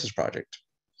Future Places project.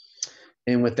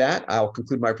 And with that, I'll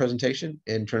conclude my presentation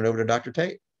and turn it over to Dr.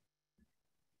 Tate.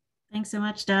 Thanks so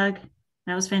much, Doug.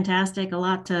 That was fantastic. A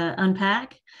lot to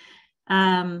unpack.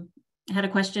 I had a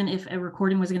question if a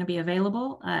recording was going to be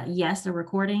available. Yes, the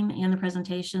recording and the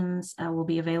presentations will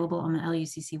be available on the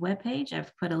LUCC webpage.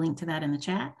 I've put a link to that in the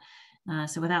chat.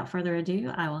 So without further ado,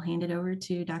 I will hand it over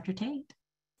to Dr. Tate.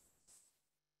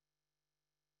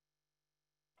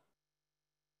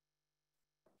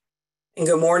 And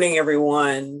good morning,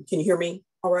 everyone. Can you hear me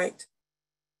all right?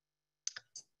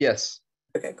 Yes.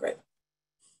 Okay, great.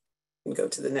 And go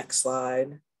to the next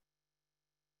slide.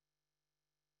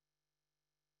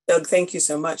 Doug, thank you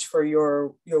so much for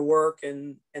your work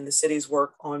and the city's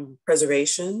work on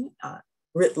preservation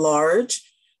writ large,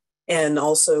 and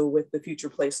also with the Future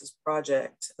Places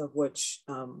project, of which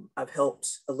I've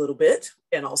helped a little bit,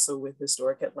 and also with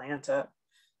Historic Atlanta.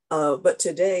 But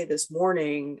today, this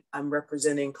morning, I'm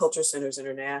representing Culture Centers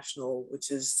International,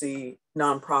 which is the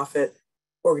nonprofit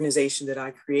organization that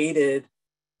I created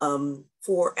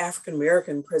for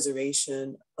African-American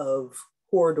preservation of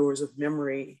corridors of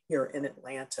memory here in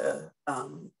Atlanta,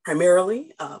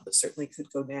 primarily, but certainly could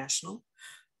go national.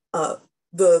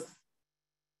 The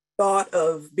thought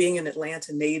of being an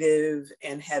Atlanta native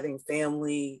and having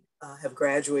family have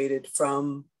graduated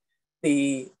from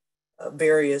the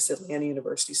various Atlanta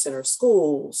University Center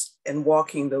schools and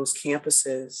walking those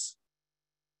campuses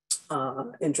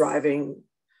and driving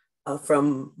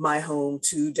from my home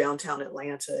to downtown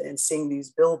Atlanta and seeing these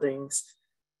buildings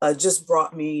just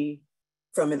brought me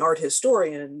from an art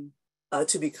historian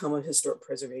to become a historic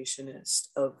preservationist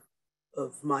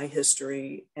of my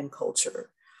history and culture,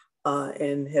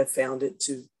 and have found it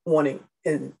to wanting,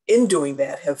 and in doing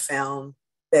that, have found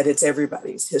that it's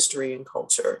everybody's history and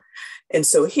culture. And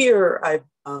so here I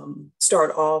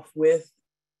start off with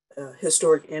a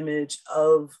historic image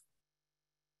of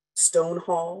Stone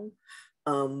Hall,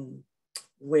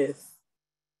 with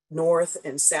north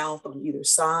and south on either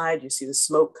side. You see the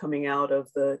smoke coming out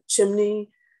of the chimney,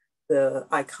 the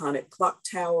iconic clock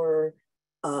tower,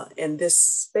 and this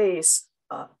space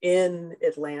in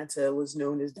Atlanta was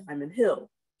known as Diamond Hill,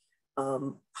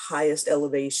 highest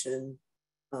elevation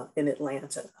in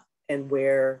Atlanta, and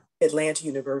where Atlanta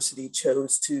University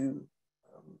chose to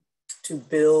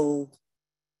build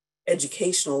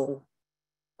educational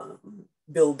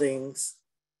buildings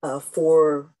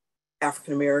for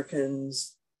African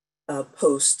Americans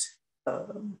post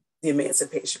the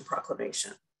Emancipation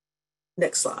Proclamation.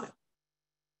 Next slide.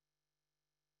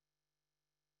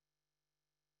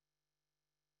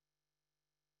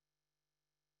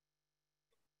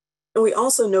 And we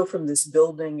also know from this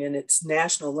building and its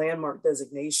national landmark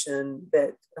designation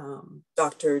that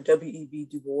Dr. W.E.B.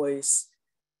 Du Bois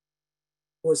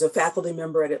was a faculty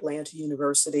member at Atlanta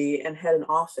University and had an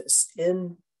office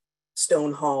in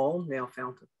Stone Hall, now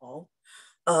Fountain Hall,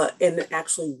 and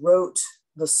actually wrote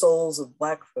The Souls of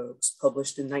Black Folks,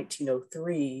 published in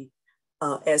 1903,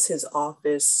 as his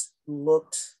office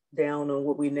looked down on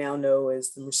what we now know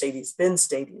as the Mercedes-Benz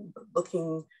Stadium, but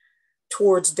looking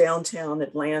towards downtown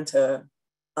Atlanta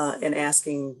and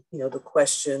asking, the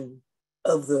question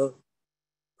of the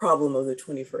problem of the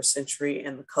 21st century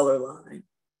and the color line.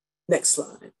 Next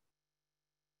slide.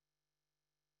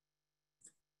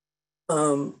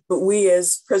 But we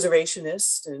as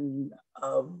preservationists and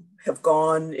have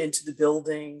gone into the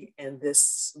building, and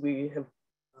this we have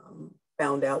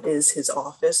found out is his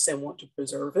office and want to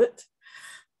preserve it.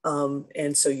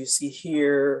 And so you see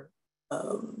here,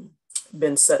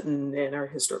 Ben Sutton and our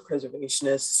historic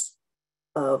preservationists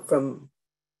from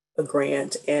a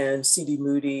grant, and C.D.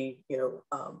 Moody,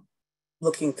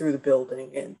 looking through the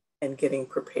building and getting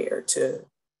prepared to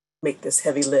make this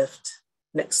heavy lift.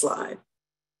 Next slide.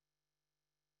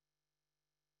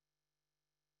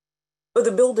 But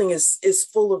the building is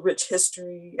full of rich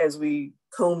history, as we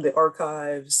combed the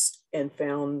archives and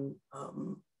found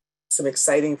some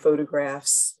exciting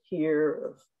photographs here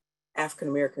of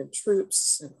African-American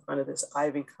troops in front of this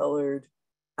ivy-colored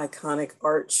iconic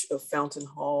arch of Fountain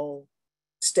Hall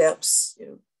steps,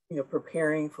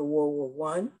 preparing for World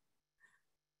War I.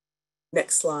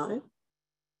 Next slide.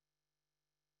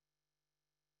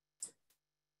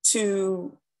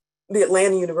 To the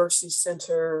Atlanta University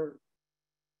Center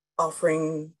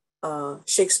offering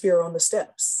Shakespeare on the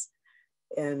Steps.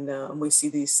 And we see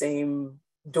these same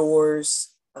doors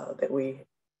that we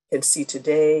can see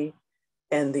today,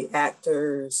 and the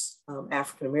actors,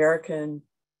 African-American,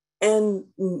 and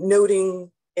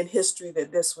noting in history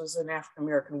that this was an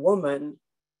African-American woman,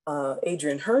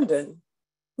 Adrienne Herndon,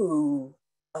 who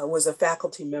was a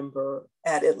faculty member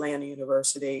at Atlanta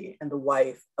University and the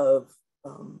wife of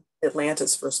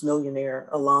Atlanta's first millionaire,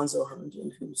 Alonzo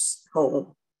Herndon, whose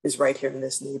home is right here in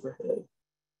this neighborhood.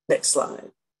 Next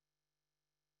slide.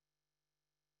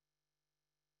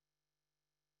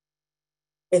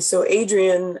 And so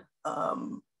Adrienne,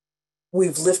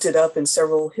 we've lifted up in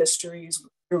several histories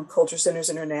through Culture Centers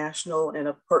International and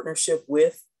a partnership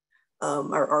with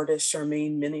our artist,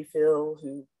 Charmaine Minifield,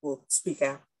 who will speak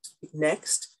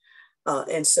next.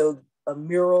 And so a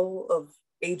mural of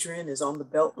Adrienne is on the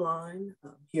Beltline.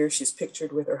 Here she's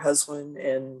pictured with her husband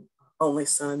and only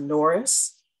son,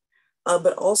 Norris.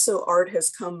 But also art has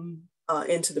come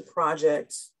into the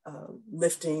project,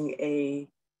 lifting a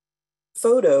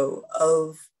photo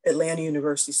of Atlanta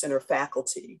University Center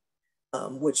faculty,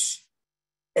 which,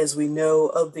 as we know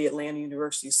of the Atlanta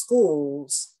University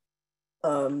schools,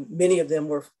 many of them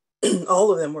were,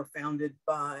 all of them were founded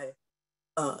by,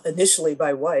 initially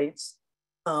by whites,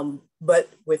 but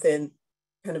within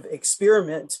kind of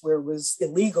experiments where it was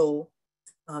illegal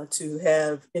to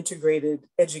have integrated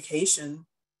education,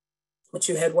 but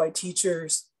you had white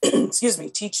teachers,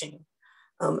 teaching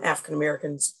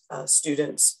African-American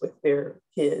students with their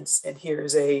kids. And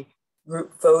here's a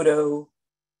group photo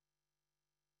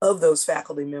of those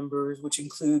faculty members, which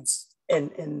includes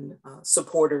and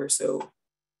supporters. So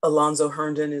Alonzo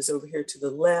Herndon is over here to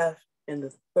the left, and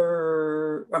the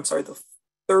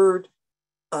third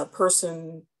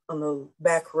person on the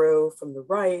back row from the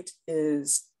right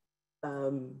is,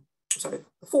 the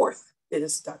fourth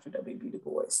is Dr. W.B. Du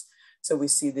Bois. So we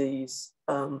see these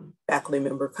faculty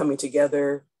member coming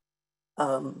together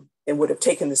and would have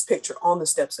taken this picture on the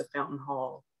steps of Fountain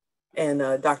Hall. And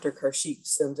Dr. Karshik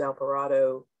Sims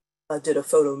Alvarado did a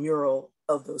photo mural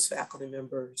of those faculty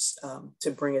members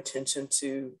to bring attention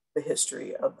to the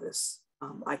history of this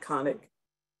iconic,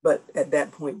 but at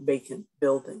that point, vacant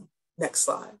building. Next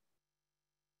slide.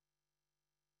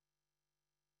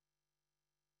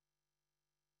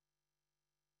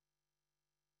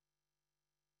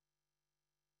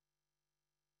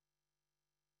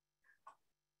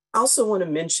 I also want to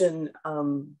mention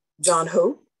John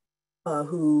Hope,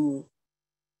 who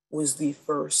was the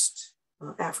first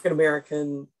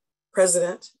African-American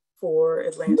president for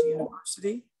Atlanta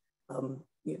University.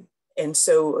 And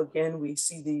so again, we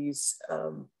see these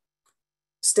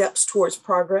steps towards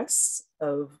progress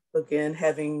of, again,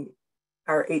 having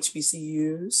our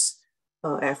HBCUs,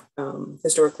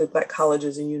 historically Black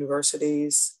colleges and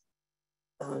universities,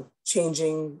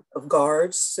 changing of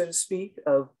guards, so to speak,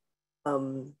 of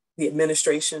the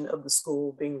administration of the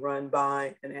school being run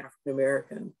by an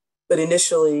African-American. But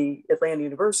initially, Atlanta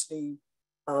University,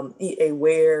 E.A.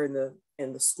 Ware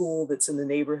and the school that's in the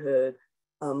neighborhood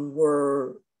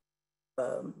were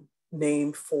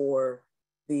named for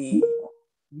the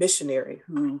missionary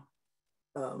who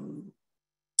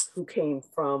came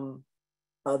from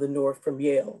the north, from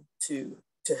Yale, to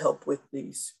help with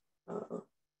these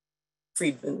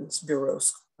Freedmen's Bureau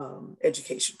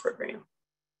education program.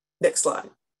 Next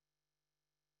slide.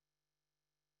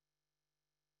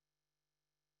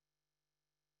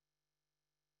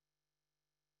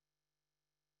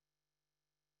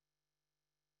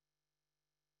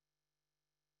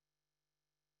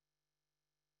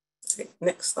 Okay,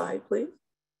 next slide, please.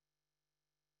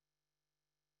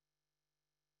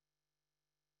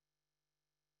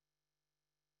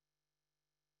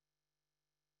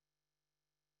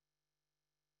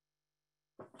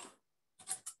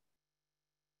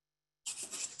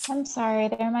 I'm sorry,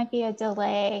 there might be a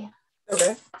delay.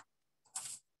 Okay.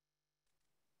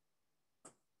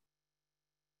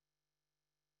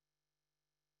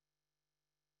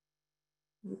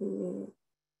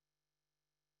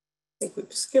 I think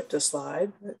we've skipped a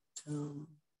slide, but I'm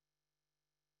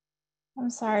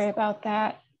sorry about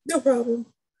that. no problem.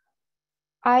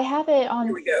 I have it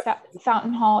on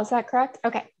Fountain Hall, is that correct?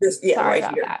 Okay, Yeah, sorry right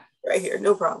about here, that. right here,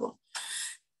 no problem.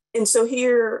 And so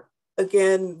here,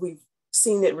 again, we've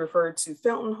seen it referred to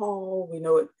Fountain Hall. We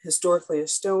know it historically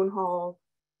as Stone Hall.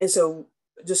 And so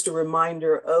just a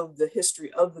reminder of the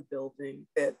history of the building,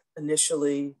 that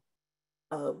initially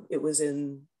it was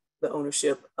in the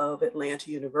ownership of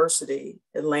Atlanta University.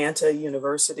 Atlanta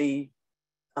University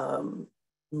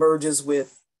merges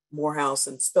with Morehouse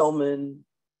and Spelman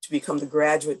to become the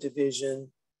graduate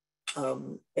division.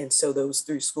 And so those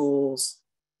three schools,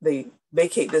 they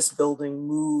vacate this building,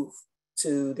 move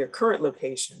to their current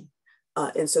location.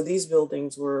 And so these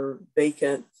buildings were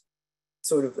vacant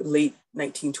sort of late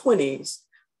 1920s.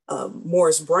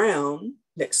 Morris Brown,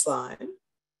 next slide,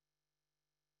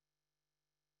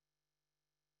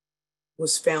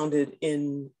 was founded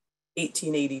in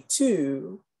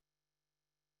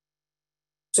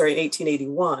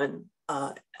 1881,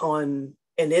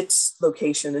 and its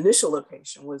location, initial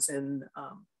location, was in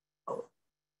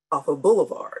off of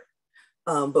Boulevard.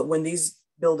 But when these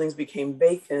buildings became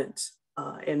vacant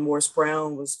and Morris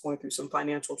Brown was going through some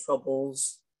financial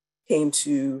troubles, came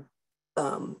to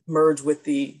merge with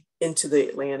into the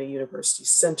Atlanta University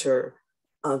Center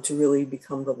to really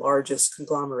become the largest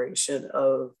conglomeration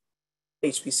of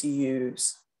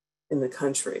HBCUs in the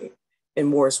country. And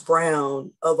Morris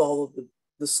Brown, of all of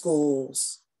the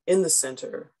schools in the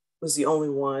center, was the only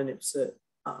one. It's an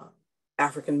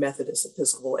African Methodist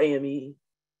Episcopal AME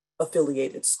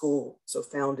affiliated school, so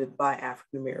founded by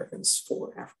African Americans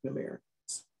for African Americans.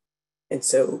 And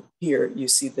so here you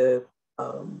see the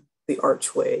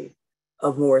archway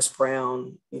of Morris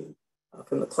Brown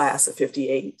from the class of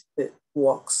 '58 that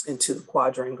walks into the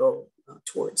quadrangle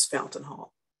towards Fountain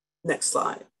Hall. Next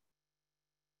slide.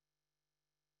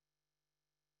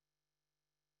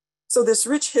 So this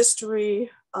rich history,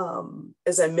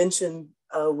 as I mentioned,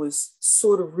 was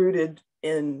sort of rooted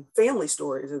in family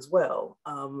stories as well.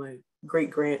 My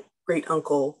great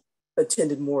uncle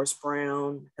attended Morris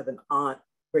Brown, have an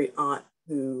great aunt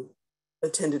who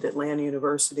attended Atlanta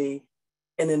University,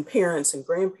 and then parents and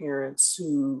grandparents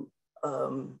who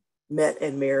met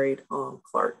and married on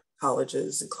Clark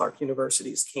colleges and Clark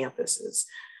University's campuses.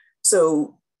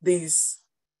 So these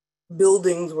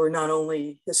buildings were not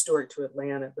only historic to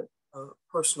Atlanta, but a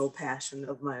personal passion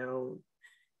of my own.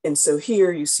 And so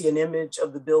here you see an image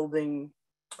of the building.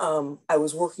 I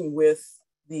was working with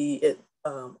the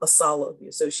ASALA, the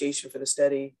Association for the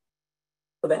Study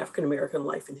of African American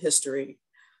Life and History,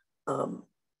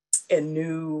 and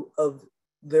knew of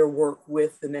their work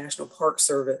with the National Park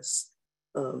Service.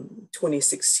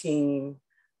 2016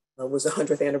 was the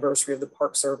 100th anniversary of the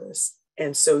Park Service.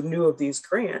 And so knew of these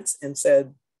grants and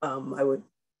said I would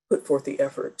put forth the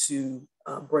effort to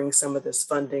bring some of this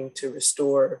funding to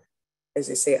restore, as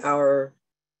they say, our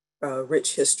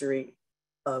rich history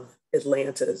of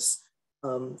Atlanta's,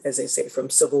 as they say, from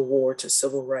Civil War to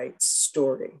Civil Rights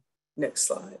story. Next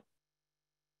slide.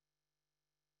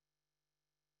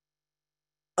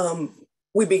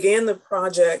 We began the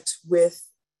project with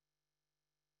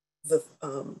the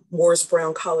Morris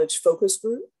Brown College Focus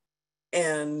Group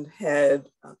and had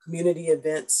community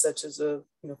events such as a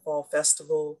fall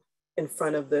festival in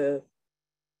front of the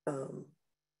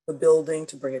building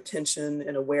to bring attention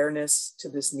and awareness to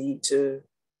this need to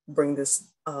bring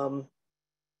this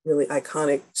really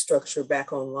iconic structure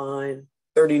back online,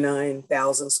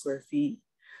 39,000 square feet,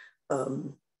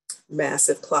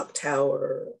 massive clock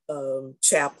tower,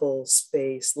 chapel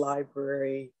space,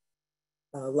 library,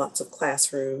 lots of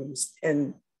classrooms.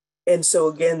 And so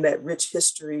again, that rich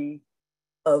history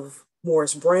of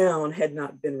Morris Brown had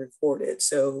not been recorded.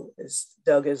 So as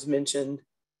Doug has mentioned,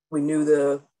 we knew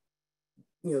the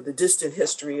distant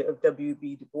history of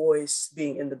W.B. Du Bois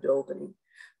being in the building.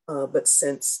 But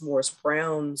since Morris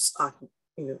Brown's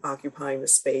occupying the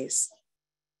space,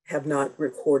 have not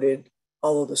recorded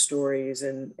all of the stories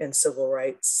and civil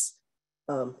rights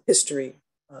history,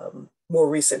 more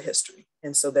recent history.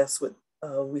 And so that's what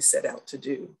we set out to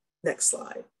do. Next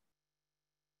slide.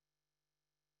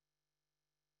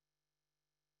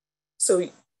 So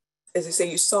as I say,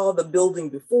 you saw the building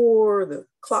before, the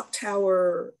clock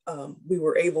tower. We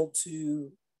were able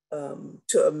to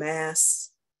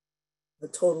amass the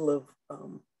total of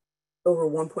over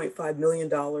 $1.5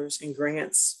 million in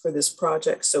grants for this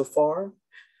project so far.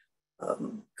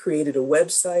 Created a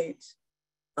website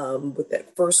with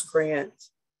that first grant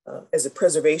as a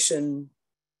preservation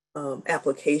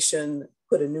application,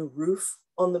 put a new roof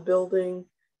on the building.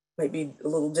 Might be a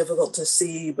little difficult to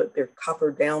see, but they're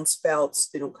copper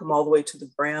downspouts. They don't come all the way to the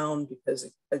ground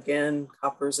because, again,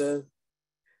 copper's a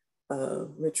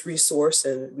rich resource,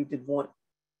 and we didn't want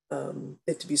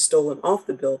it to be stolen off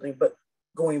the building. But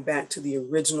going back to the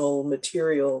original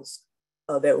materials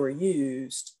that were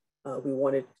used, we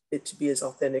wanted it to be as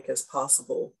authentic as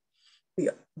possible.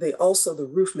 The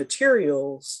roof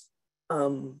materials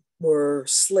were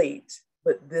slate,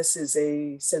 but this is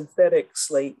a synthetic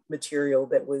slate material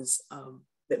that was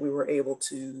that we were able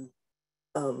to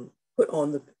put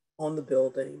on the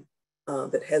building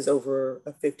that has over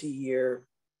a 50-year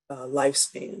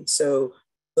lifespan. So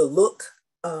the look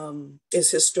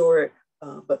is historic,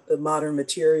 but the modern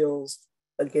materials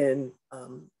again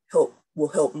will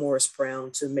help Morris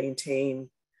Brown to maintain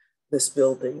this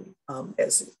building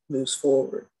as it moves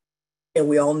forward. And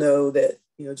we all know that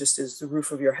just as the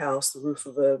roof of your house, the roof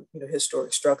of a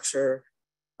historic structure,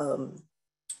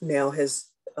 now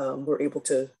we're able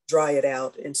to dry it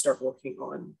out and start working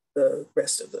on the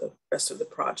rest of the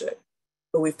project.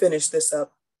 But we finished this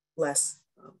up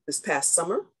this past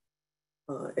summer,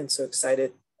 and so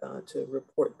excited to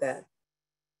report that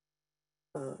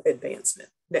advancement.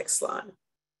 Next slide.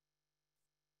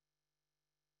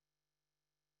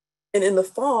 And in the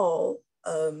fall,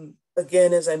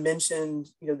 again, as I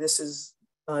mentioned, this is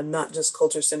not just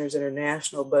Culture Centers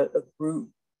International, but a group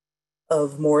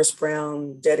of Morris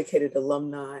Brown dedicated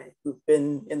alumni who've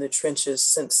been in the trenches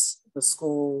since the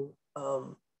school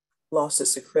lost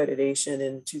its accreditation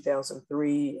in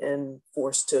 2003 and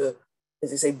forced to,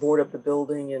 as they say, board up the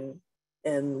building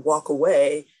and walk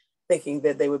away, thinking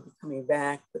that they would be coming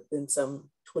back. But then some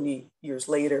 20 years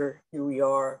later, here we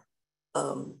are.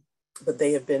 But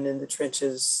they have been in the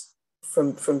trenches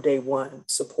from day one,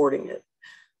 supporting it.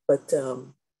 But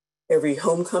every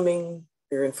homecoming,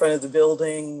 they're in front of the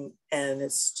building, and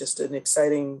it's just an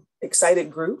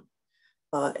excited group.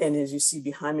 And as you see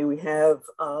behind me, we have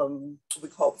we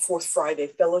call Fourth Friday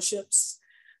Fellowships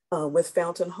with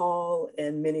Fountain Hall,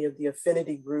 and many of the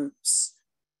affinity groups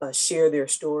share their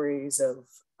stories of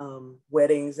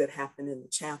weddings that happen in the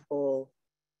chapel,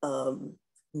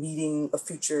 meeting a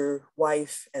future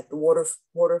wife at the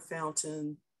water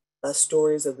fountain,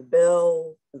 stories of the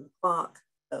bell and the clock,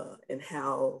 and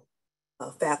how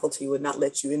faculty would not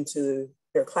let you into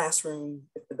their classroom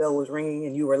if the bell was ringing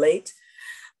and you were late.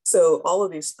 So all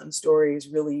of these fun stories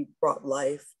really brought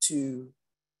life to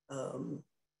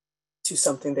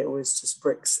something that was just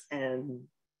bricks and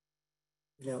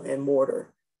and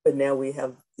mortar. But now we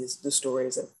have the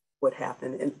stories of what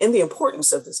happened and the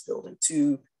importance of this building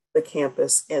to the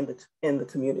campus and the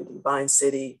community. Vine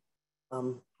City,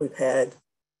 we've had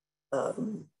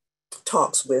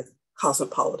talks with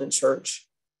Cosmopolitan Church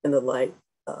and the like,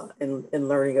 and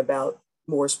learning about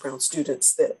Morris Brown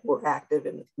students that were active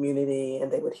in the community,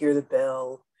 and they would hear the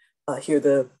bell, hear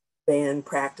the band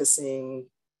practicing,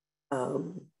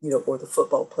 or the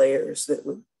football players that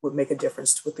would make a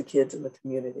difference with the kids in the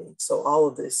community. So all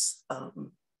of this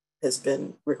has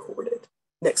been recorded.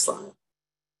 Next slide.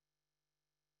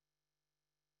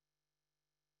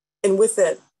 And with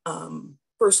that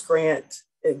first grant,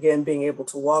 again, being able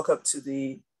to walk up to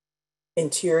the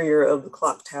interior of the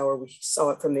clock tower, we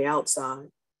saw it from the outside,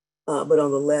 but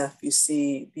on the left, you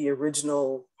see the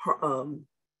original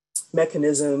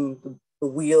mechanism, the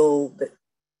wheel that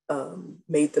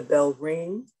made the bell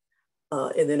ring.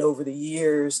 And then over the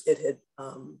years, it had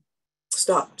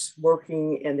stopped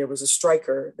working, and there was a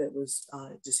striker that was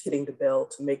just hitting the bell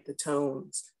to make the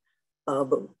tones.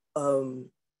 But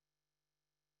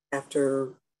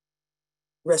after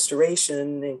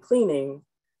restoration and cleaning,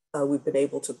 we've been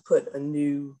able to put a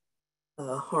new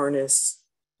harness.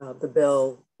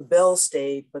 The bell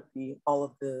stayed, but all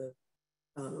of the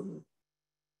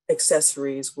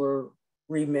accessories were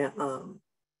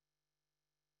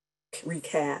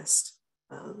recast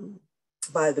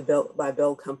by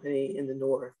Bell Company in the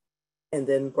north, and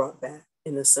then brought back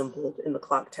and assembled in the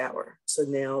clock tower. So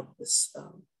now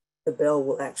the bell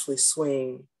will actually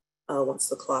swing once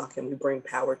the clock, and we bring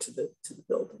power to the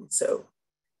building. So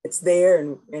it's there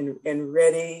and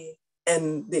ready.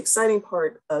 And the exciting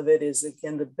part of it is,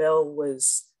 again, the bell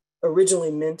was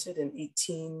originally minted in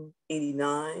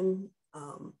 1889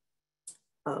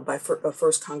 by a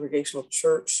First Congregational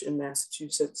Church in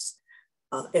Massachusetts.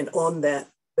 And on that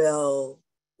bell,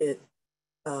 it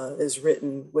is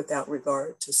written "without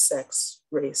regard to sex,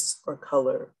 race, or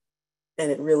color."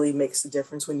 And it really makes a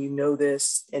difference when you know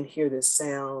this and hear this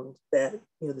sound, that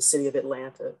the city of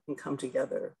Atlanta can come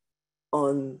together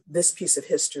on this piece of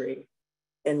history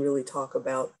and really talk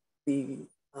about the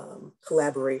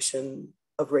collaboration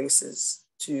of races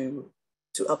to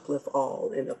uplift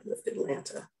all and uplift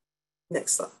Atlanta.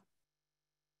 Next slide.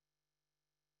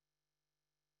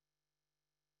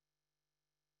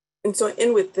 And so I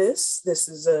end with this. This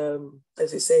is,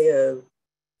 as I say, a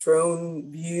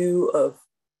drone view of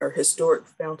our historic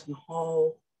Fountain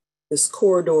Hall, this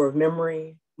corridor of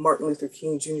memory, Martin Luther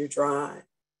King Jr. Drive,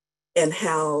 and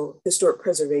how historic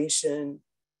preservation,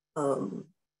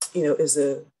 is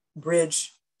a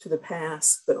bridge to the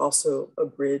past, but also a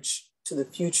bridge to the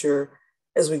future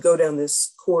as we go down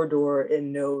this corridor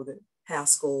and know that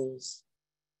Haskell's,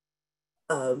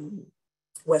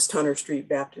 West Hunter Street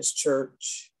Baptist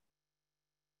Church,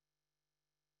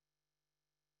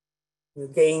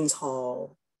 Gaines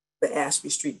Hall, the Ashby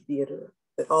Street Theater,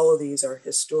 that all of these are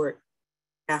historic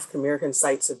African-American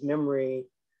sites of memory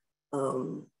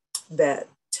that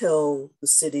tell the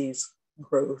city's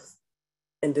growth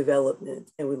and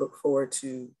development. And we look forward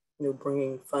to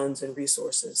bringing funds and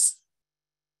resources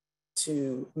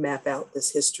to map out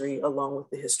this history along with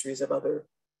the histories of other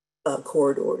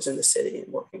corridors in the city,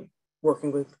 and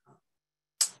working with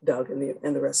Doug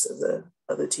and the rest of the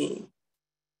team.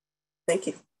 Thank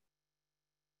you.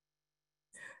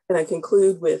 And I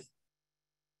conclude with,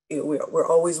 we're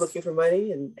always looking for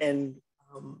money, and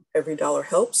every dollar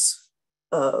helps.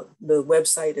 The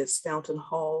website is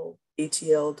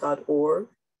fountainhallatl.org.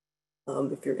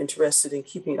 If you're interested in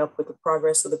keeping up with the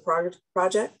progress of the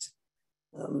project.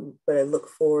 But I look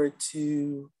forward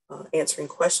to answering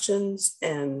questions,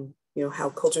 and how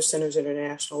Culture Centers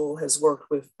International has worked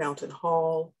with Fountain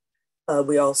Hall.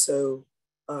 We also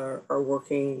are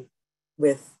working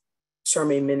with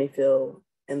Charmaine Minifield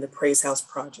and the Praise House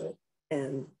Project,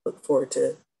 and look forward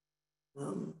to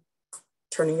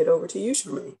turning it over to you,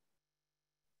 Charmaine.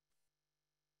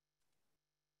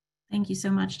 Thank you so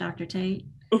much, Dr. Tate.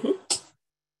 Mm-hmm.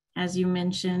 As you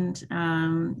mentioned,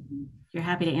 you're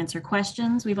happy to answer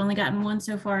questions. We've only gotten one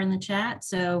so far in the chat,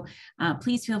 so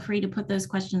please feel free to put those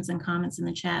questions and comments in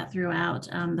the chat throughout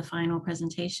the final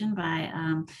presentation by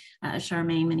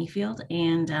Charmaine Minifield,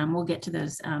 and we'll get to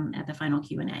those at the final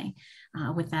Q&A.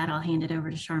 With that, I'll hand it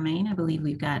over to Charmaine. I believe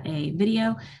we've got a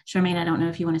video. Charmaine, I don't know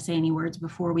if you want to say any words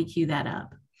before we cue that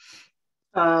up.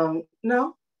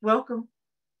 No, welcome.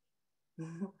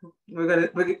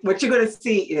 What you're gonna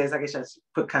see is, I guess I should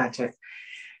put context.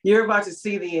 You're about to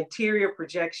see the interior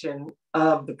projection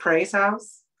of the Praise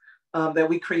House that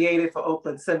we created for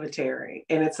Oakland Cemetery.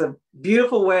 And it's a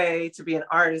beautiful way to be an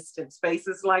artist in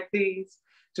spaces like these,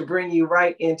 to bring you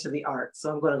right into the art.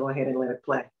 So I'm gonna go ahead and let it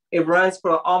play. It runs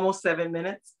for almost 7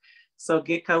 minutes. So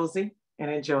get cozy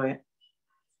and enjoy it.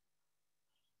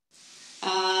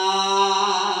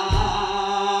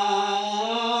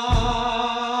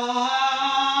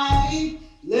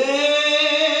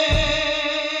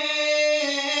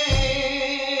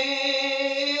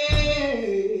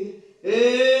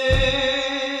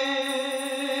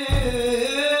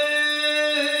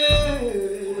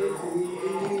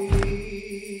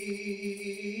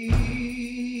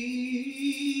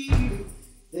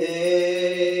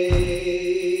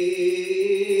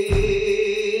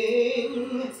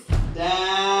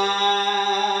 Down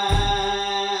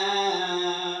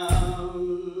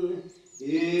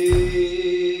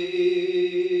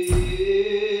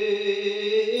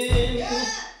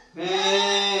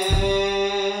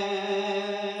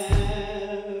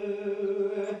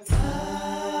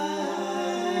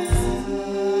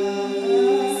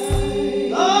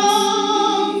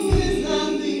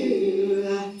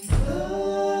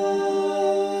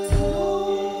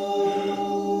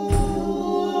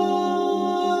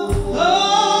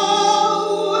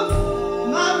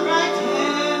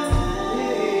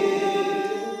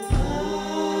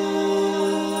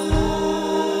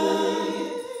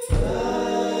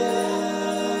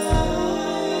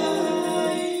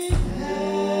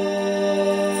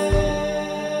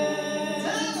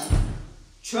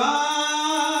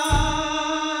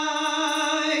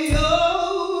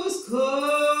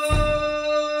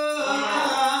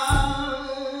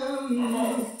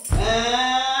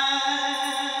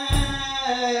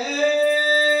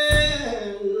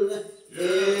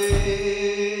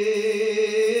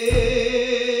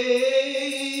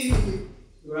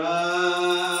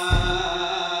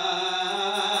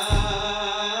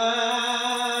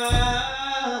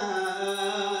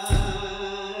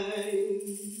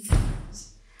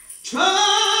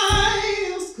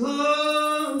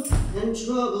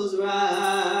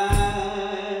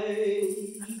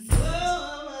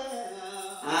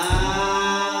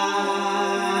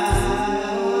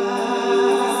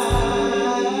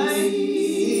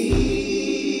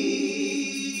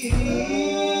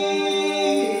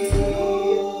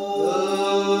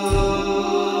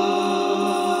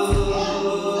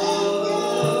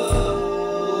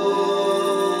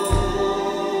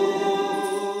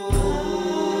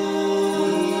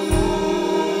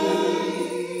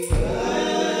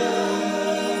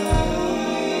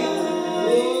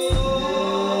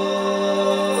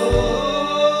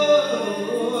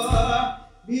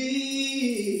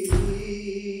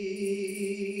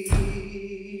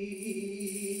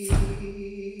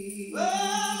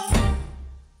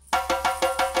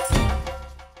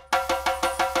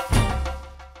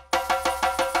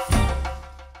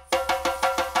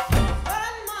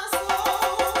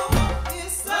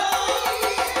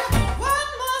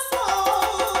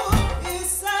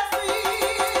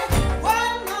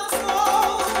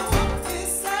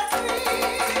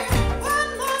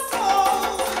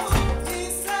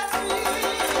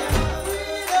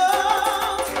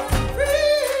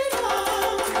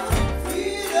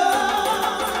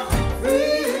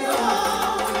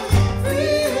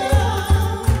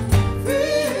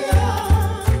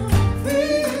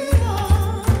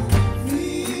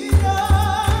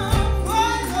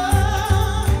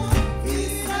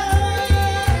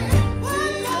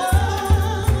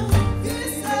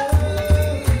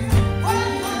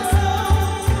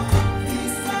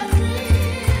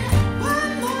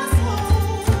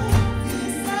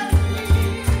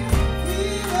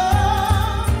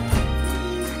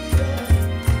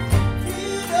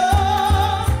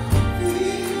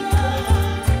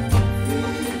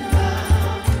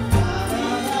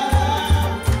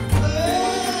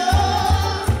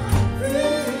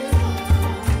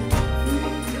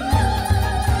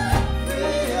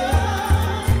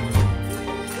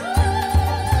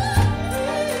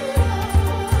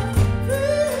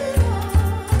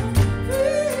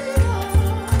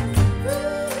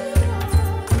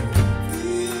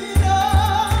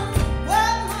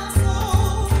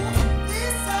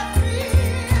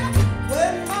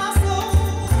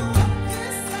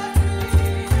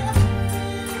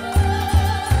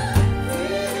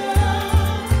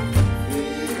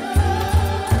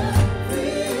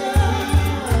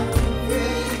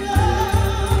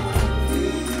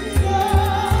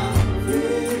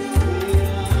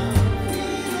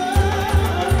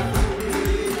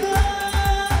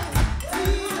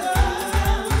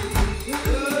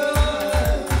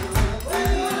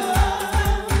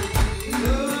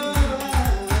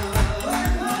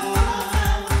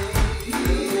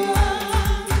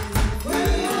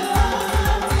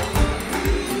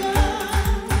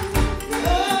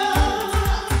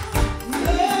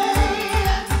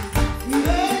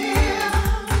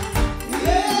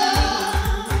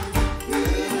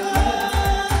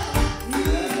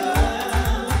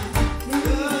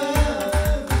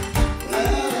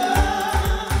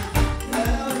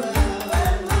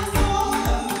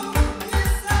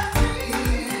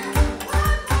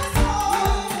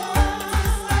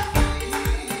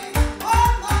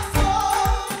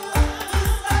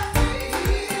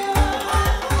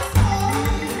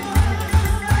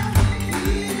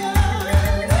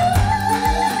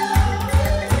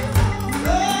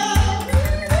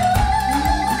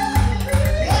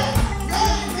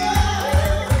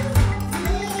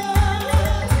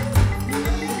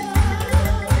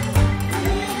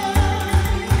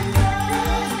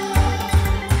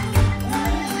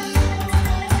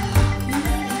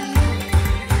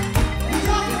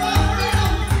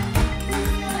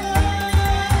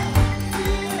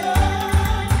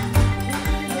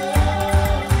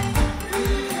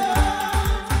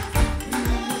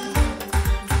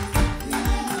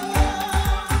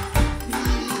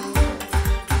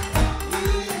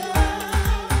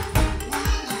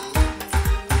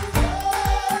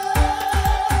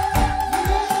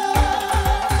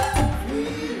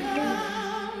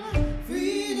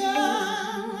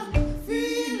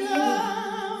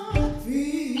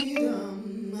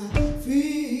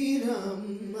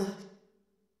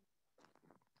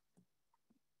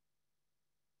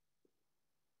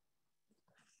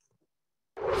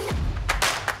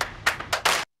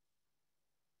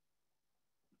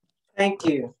Thank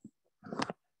you.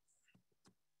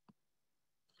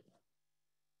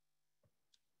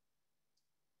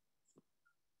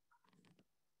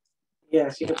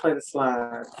 Yes, you can play the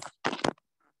slides.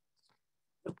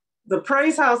 The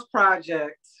Praise House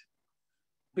project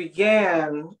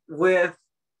began with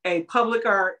a public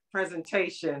art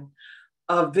presentation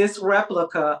of this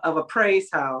replica of a praise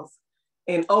house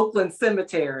in Oakland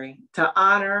Cemetery to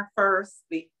honor first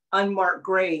the unmarked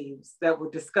graves that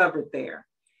were discovered there.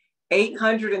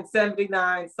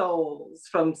 879 souls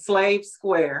from Slave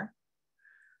Square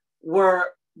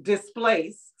were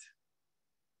displaced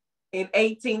in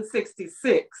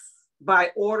 1866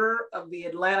 by order of the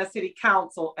Atlanta City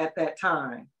Council at that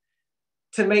time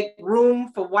to make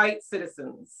room for white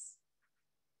citizens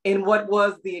in what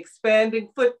was the expanding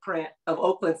footprint of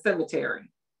Oakland Cemetery.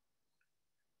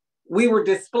 We were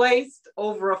displaced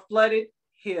over a flooded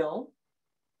hill,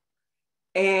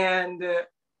 and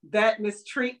that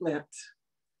mistreatment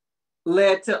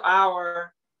led to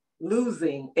our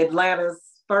losing Atlanta's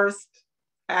first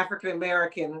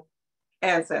African-American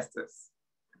ancestors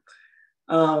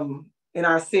in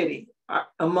our city,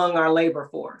 among our labor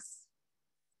force.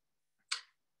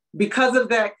 Because of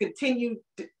that continued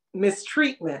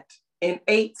mistreatment, in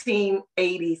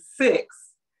 1886,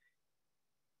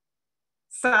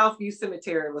 Southview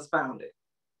Cemetery was founded.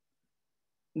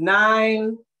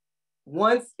 9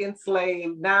 once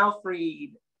enslaved, now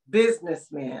freed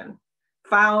businessmen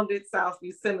founded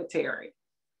Southview Cemetery.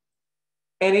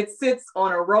 And it sits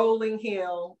on a rolling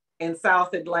hill in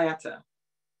South Atlanta.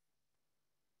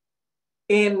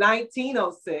 In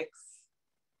 1906,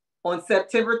 on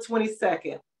September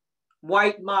 22nd,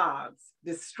 white mobs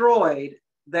destroyed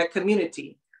that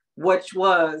community, which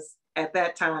was at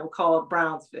that time called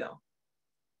Brownsville,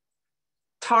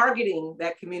 targeting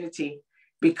that community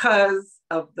because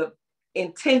of the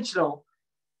intention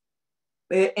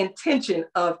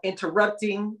of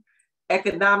interrupting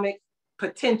economic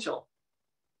potential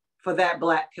for that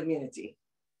Black community.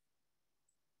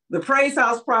 The Praise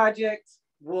House Project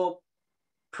will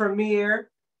premiere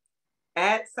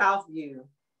at Southview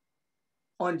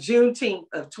on Juneteenth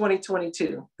of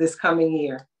 2022, this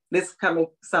coming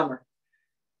summer,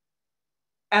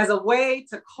 as a way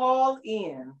to call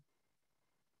in,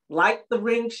 like the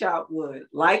ring shout would,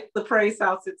 like the Praise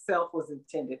House itself was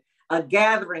intended, a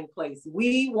gathering place.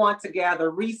 We want to gather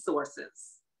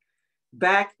resources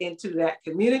back into that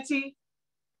community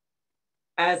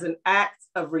as an act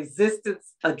of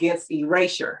resistance against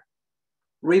erasure.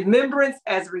 Remembrance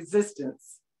as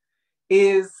resistance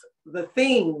is the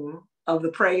theme of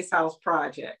the Praise House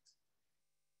Project.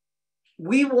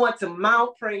 We want to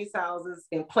mount praise houses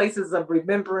in places of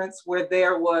remembrance where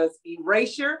there was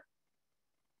erasure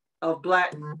of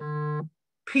Black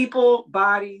people,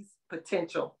 bodies,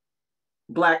 potential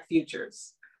Black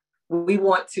futures. We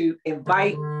want to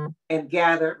invite and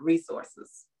gather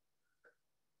resources.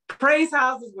 Praise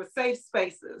houses were safe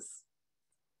spaces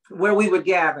where we would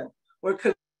gather, where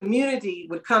community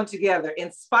would come together.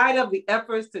 In spite of the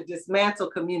efforts to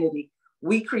dismantle community,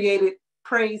 we created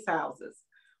praise houses.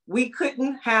 We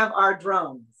couldn't have our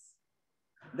drums.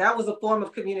 That was a form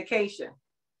of communication.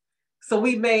 So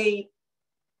we made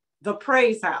the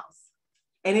praise house,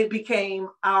 and it became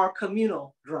our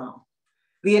communal drum.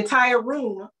 The entire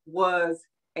room was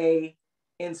an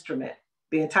instrument,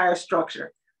 the entire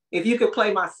structure. If you could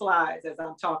play my slides as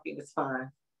I'm talking, it's fine,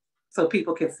 so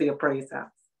people can see a praise house.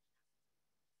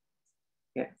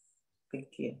 Yes,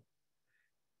 thank you.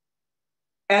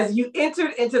 As you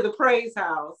entered into the praise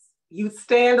house, you'd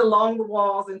stand along the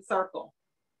walls in circle.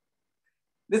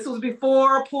 This was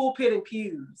before pulpit and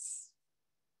pews.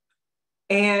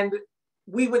 And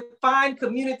we would find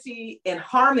community in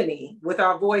harmony with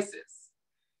our voices,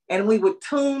 and we would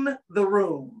tune the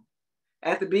room.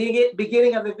 At the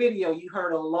beginning of the video, you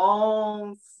heard a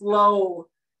long, slow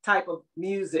type of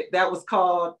music that was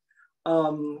called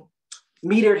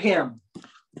metered hymn.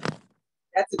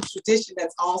 That's a tradition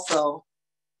that's also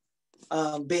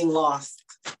being lost.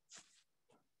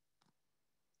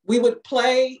 We would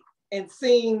play and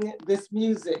sing this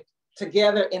music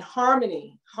together in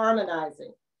harmony,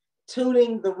 harmonizing,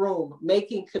 tuning the room,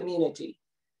 making community.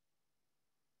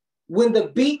 When the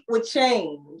beat would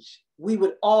change, we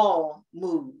would all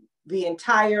move. The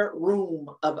entire room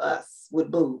of us would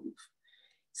move.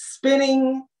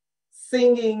 Spinning,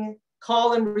 singing,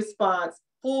 call and response,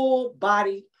 full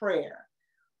body prayer.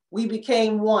 We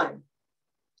became one.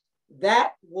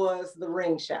 That was the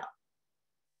ring shout.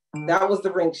 That was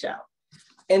the ring shout.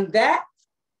 And that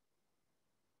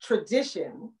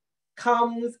tradition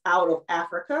comes out of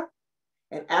Africa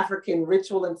and African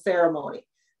ritual and ceremony.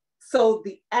 So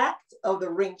the act of the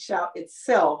ring shout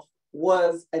itself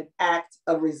was an act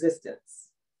of resistance.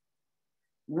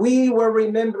 We were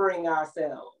remembering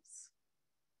ourselves.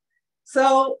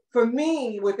 So for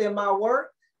me, within my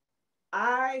work,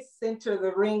 I center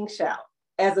the ring shout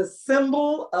as a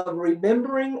symbol of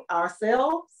remembering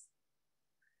ourselves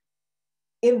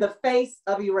in the face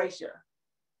of erasure,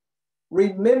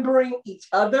 remembering each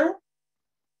other,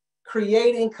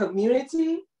 creating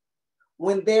community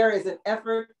when there is an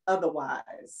effort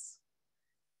otherwise.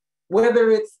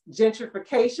 Whether it's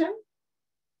gentrification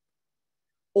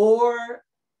or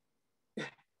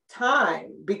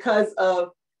time because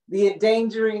of the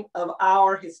endangering of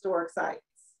our historic sites.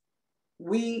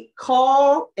 We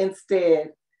recall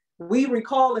instead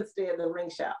the ring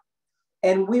shout.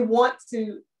 And we want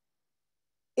to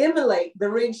emulate the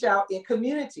ring shout in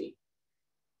community.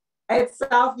 At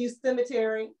Southview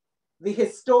Cemetery, the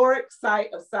historic site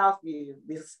of Southview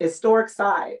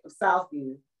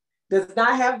does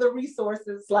not have the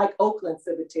resources like Oakland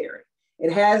Cemetery.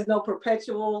 It has no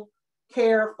perpetual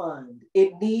care fund.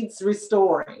 It needs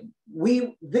restoring.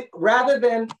 Rather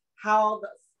than how the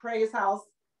Praise House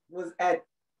was at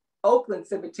Oakland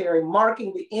Cemetery,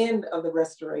 marking the end of the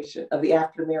restoration of the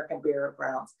African American burial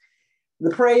grounds, the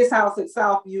Praise House at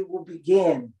Southview will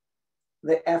begin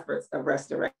the efforts of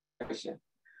restoration.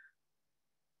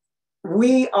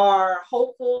 We are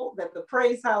hopeful that the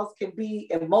Praise House can be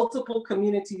in multiple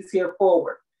communities here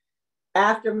forward.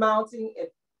 After mounting at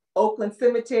Oakland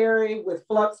Cemetery with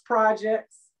LUCC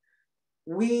projects,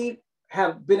 we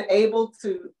have been able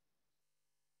to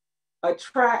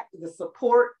attract the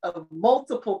support of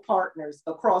multiple partners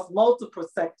across multiple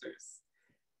sectors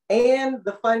and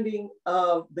the funding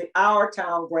of the Our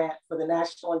Town grant for the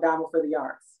National Endowment for the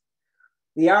Arts.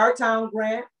 The Our Town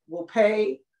grant will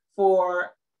pay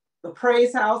for the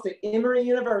Praise House at Emory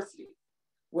University,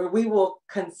 where we will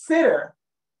consider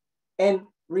and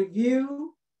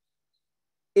review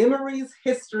Emory's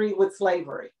history with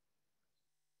slavery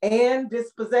and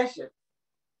dispossession.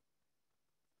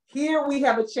 Here we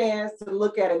have a chance to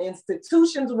look at an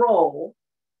institution's role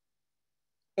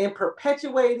in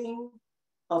perpetuating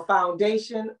a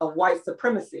foundation of white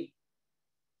supremacy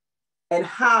and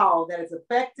how that has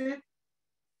affected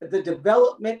the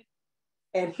development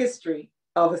and history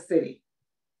of a city.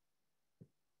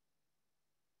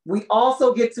 We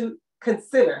also get to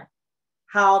consider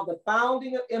how the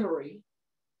founding of Emory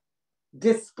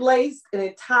displaced an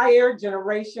entire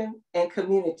generation and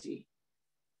community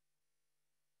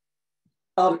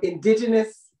of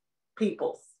indigenous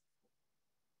peoples.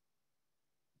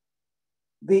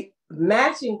 The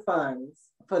matching funds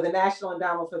for the National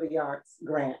Endowment for the Arts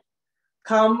grant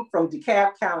come from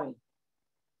DeKalb County,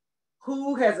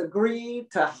 who has agreed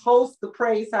to host the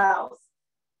Praise House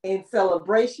in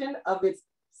celebration of its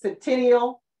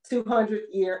centennial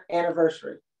 200-year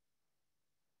anniversary.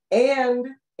 And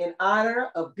in honor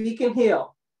of Beacon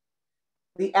Hill,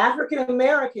 the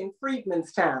African-American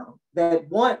freedmen's town that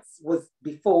once was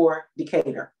before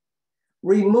Decatur,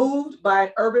 removed by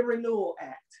an Urban Renewal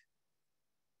Act.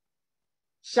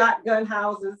 Shotgun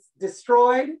houses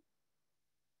destroyed,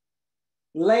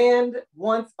 land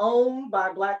once owned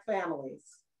by Black families,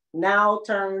 now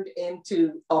turned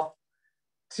into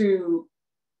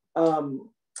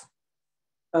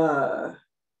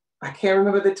I can't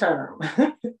remember the term.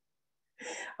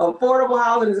 Affordable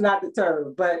housing is not the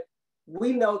term, but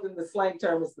we know that the slang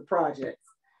term is the projects.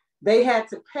 They had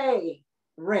to pay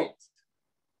rent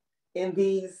in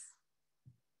these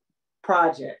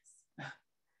projects,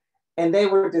 and they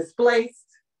were displaced,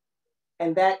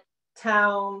 and that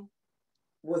town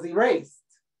was erased.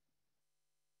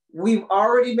 We've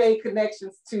already made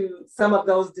connections to some of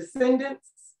those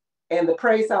descendants, and the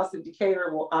Praise House in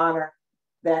Decatur will honor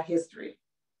that history.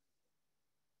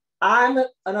 I'm an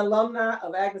alumni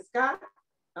of Agnes Scott.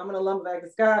 I'm an alum of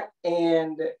Agnes Scott,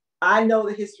 and I know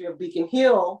the history of Beacon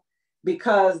Hill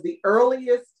because the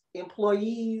earliest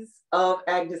employees of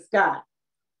Agnes Scott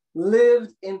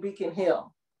lived in Beacon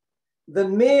Hill. The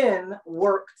men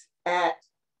worked at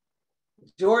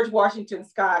George Washington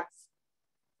Scott's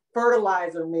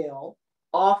fertilizer mill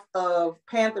off of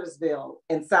Panthersville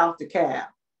in South DeKalb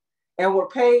and were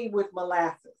paid with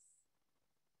molasses.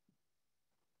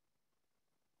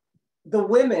 The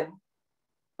women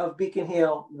of Beacon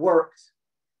Hill worked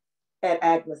at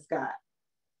Agnes Scott.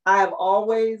 I have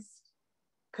always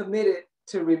committed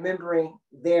to remembering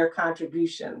their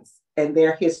contributions and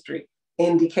their history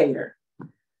in Decatur,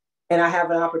 and I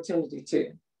have an opportunity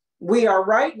to. We are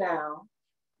right now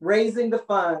raising the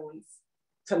funds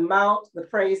to mount the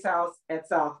Praise House at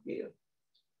Southview.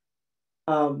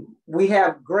 We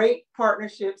have great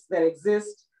partnerships that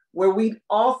exist where we'd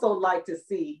also like to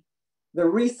see the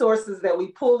resources that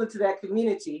we pull into that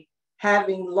community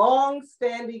having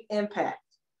long-standing impact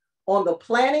on the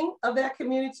planning of that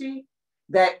community,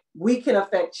 that we can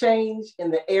affect change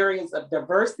in the areas of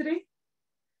diversity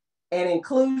and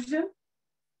inclusion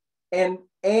and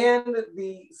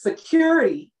the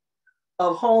security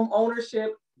of home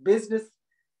ownership, business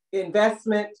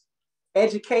investment,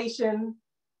 education,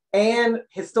 and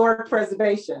historic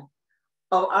preservation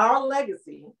of our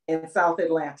legacy in South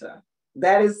Atlanta.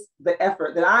 That is the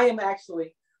effort that I am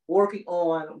actually working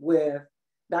on with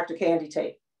Dr. Candy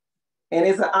Tate. And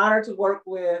it's an honor to work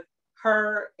with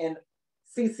her and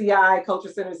CCI, Culture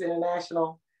Centers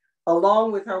International,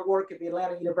 along with her work at the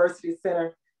Atlanta University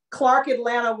Center. Clark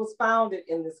Atlanta was founded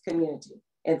in this community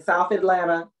in South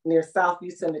Atlanta near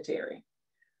Southview Cemetery.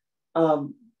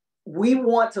 We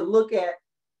want to look at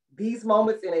these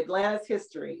moments in Atlanta's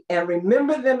history and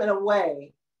remember them in a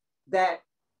way that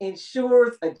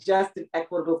ensures a just and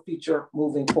equitable future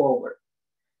moving forward.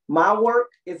 My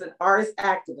work as an artist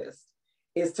activist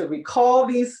is to recall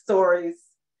these stories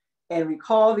and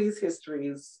recall these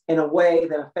histories in a way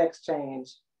that affects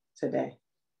change today.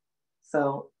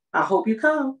 So I hope you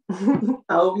come.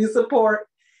 I hope you support.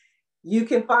 You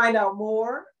can find out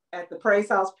more at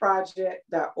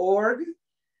thepraisehouseproject.org.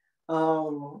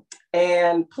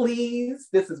 And please,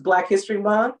 this is Black History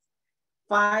Month.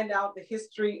 Find out the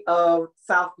history of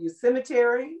Southview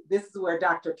Cemetery. This is where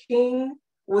Dr. King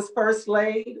was first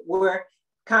laid, where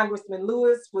Congressman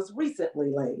Lewis was recently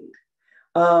laid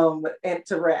and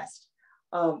to rest.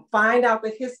 Find out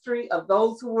the history of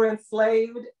those who were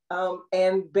enslaved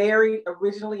and buried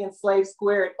originally in Slave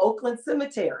Square at Oakland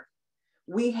Cemetery.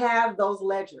 We have those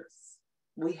ledgers.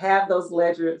 We have those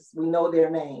ledgers. We know their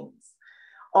names.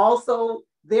 Also,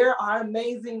 there are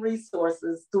amazing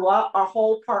resources throughout our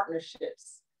whole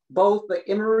partnerships, both the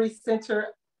Emory Center,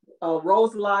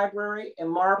 Rose Library and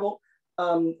Marble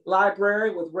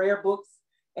Library with rare books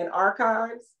and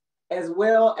archives, as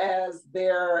well as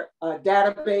their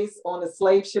database on the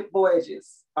slave ship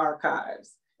voyages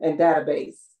archives and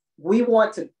database. We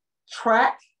want to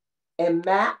track and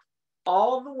map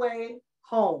all the way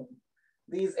home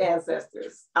these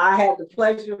ancestors. I had the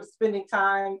pleasure of spending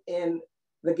time in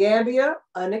the Gambia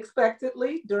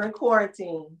unexpectedly during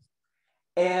quarantine.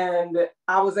 And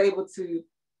I was able to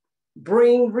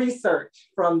bring research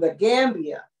from the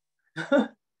Gambia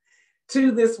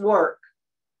to this work,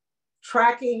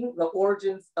 tracking the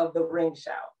origins of the ring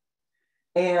shout.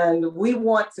 And we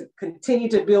want to continue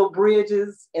to build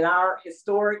bridges in our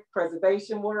historic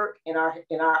preservation work, in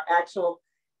our actual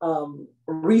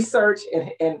research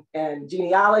and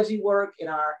genealogy work, in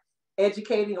our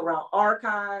educating around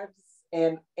archives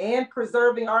and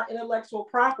preserving our intellectual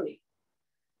property,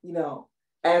 you know,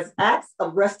 as acts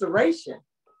of restoration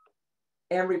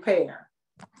and repair.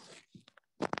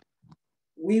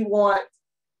 We want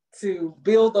to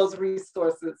build those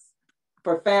resources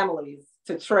for families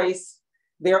to trace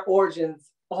their origins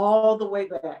all the way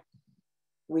back,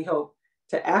 we hope,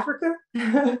 to Africa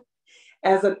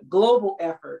as a global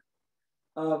effort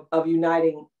of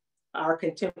uniting our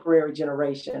contemporary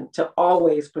generation to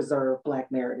always preserve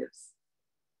Black narratives,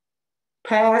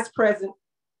 past, present,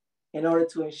 in order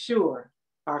to ensure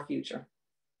our future.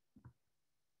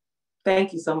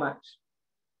 Thank you so much.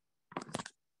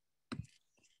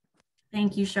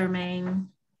 Thank you, Charmaine.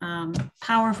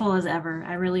 Powerful as ever.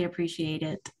 I really appreciate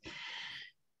it.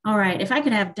 All right, if I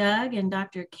could have Doug and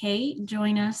Dr. Kate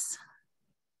join us.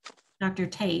 Dr.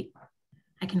 Tate.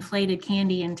 I conflated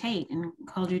Candy and Tate and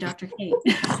called you Dr. Kate.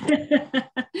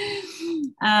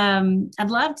 I'd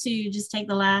love to just take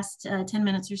the last 10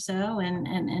 minutes or so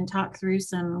and talk through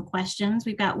some questions.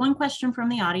 We've got one question from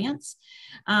the audience,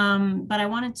 but I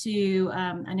wanted to,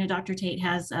 I know Dr. Tate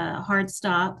has a hard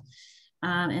stop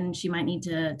and she might need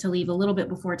to leave a little bit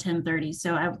before 10:30.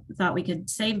 So I thought we could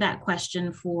save that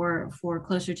question for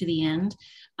closer to the end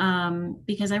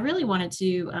because I really wanted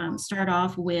to start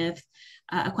off with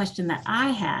a question that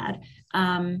I had.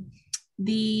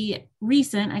 The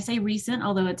recent, I say recent,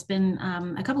 although it's been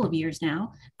a couple of years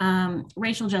now,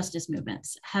 racial justice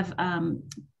movements have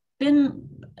been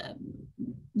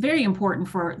very important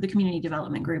for the community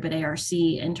development group at ARC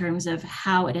in terms of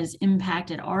how it has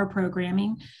impacted our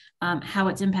programming, how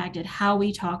it's impacted how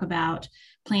we talk about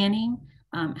planning,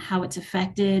 how it's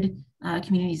affected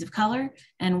communities of color,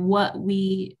 and what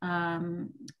we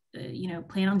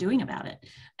plan on doing about it.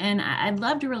 And I'd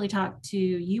love to really talk to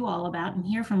you all about and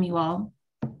hear from you all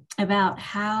about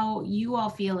how you all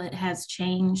feel it has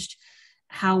changed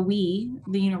how we,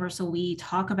 the universal we,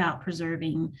 talk about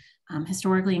preserving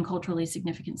historically and culturally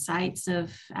significant sites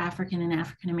of African and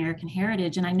African American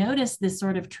heritage. And I noticed this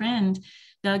sort of trend.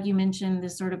 Doug, you mentioned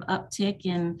this sort of uptick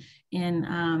in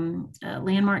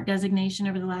landmark designation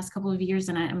over the last couple of years,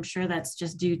 and I'm sure that's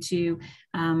just due to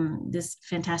this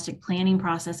fantastic planning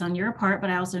process on your part. But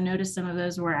I also noticed some of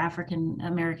those were African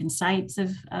American sites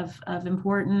of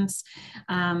importance.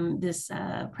 This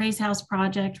Praise House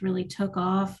project really took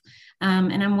off,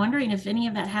 and I'm wondering if any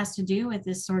of that has to do with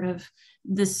this sort of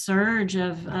this surge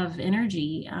of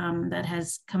energy that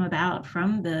has come about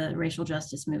from the racial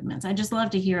justice movements. I'd just love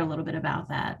to hear a little bit about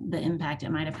that, the impact it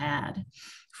might have had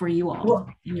for you all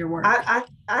in your work. I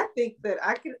think that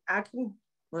I can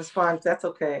respond. That's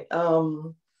okay.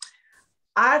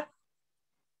 I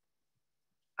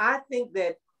think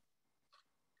that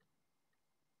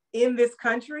in this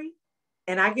country,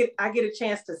 and I get a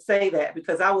chance to say that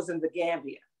because I was in the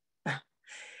Gambia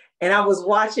and I was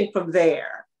watching from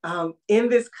there. In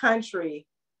this country,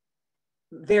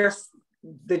 there's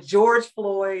the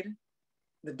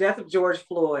death of George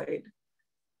Floyd,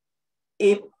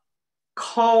 it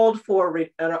called for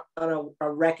a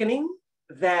reckoning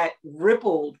that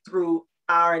rippled through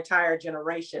our entire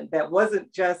generation. That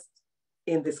wasn't just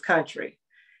in this country.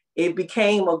 It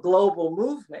became a global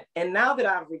movement. And now that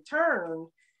I've returned,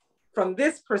 from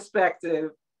this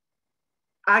perspective,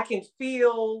 I can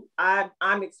feel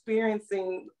I'm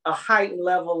experiencing a heightened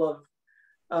level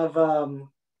of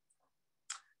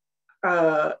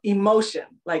emotion,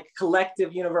 like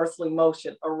collective universal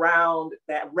emotion around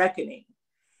that reckoning.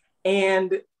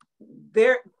 And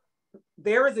there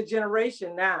is a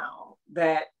generation now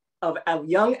of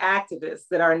young activists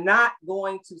that are not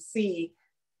going to see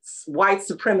white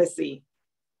supremacy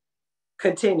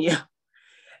continue.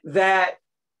 That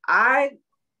I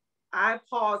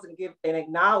pause and give and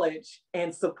acknowledge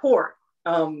and support.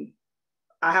 I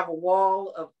have a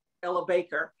wall of Ella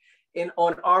Baker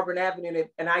on Auburn Avenue,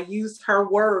 and I used her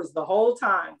words the whole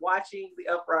time watching the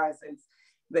uprisings,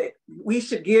 that we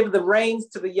should give the reins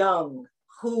to the young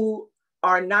who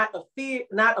are not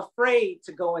afraid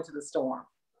to go into the storm,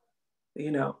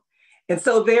 you know. And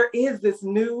so there is this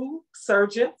new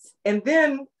surgence. And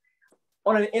then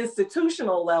on an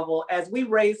institutional level, as we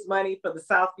raise money for the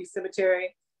Southview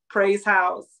Cemetery, Praise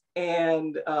House,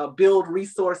 and build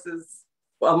resources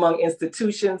among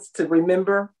institutions to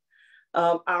remember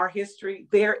our history,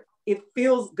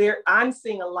 I'm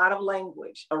seeing a lot of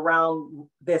language around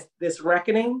this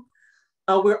reckoning.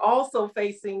 We're also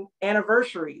facing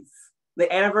anniversaries.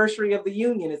 The anniversary of the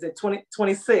Union is in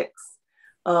 2026.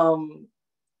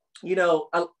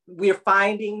 We're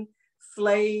finding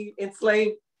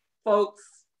enslaved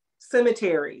folks'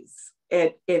 cemeteries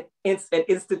at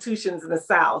institutions in the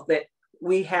South that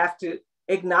we have to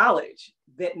acknowledge.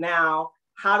 That now,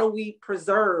 how do we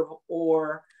preserve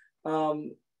or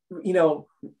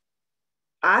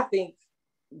I think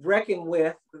reckon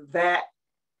with that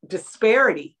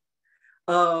disparity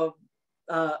of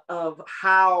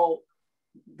how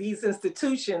these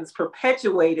institutions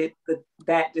perpetuated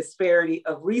that disparity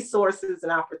of resources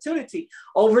and opportunity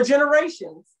over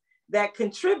generations that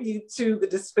contribute to the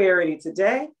disparity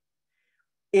today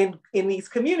in these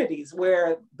communities,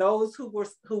 where those who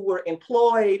were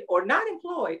employed or not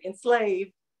employed,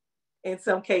 enslaved in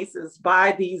some cases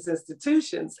by these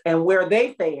institutions, and where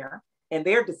they fare and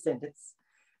their descendants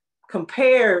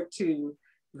compared to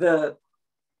the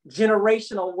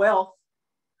generational wealth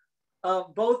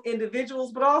of both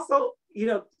individuals, but also,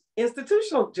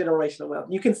 institutional generational wealth.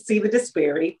 You can see the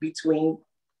disparity between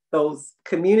those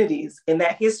communities, and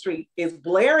that history is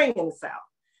blaring in the South.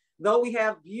 Though we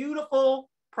have beautiful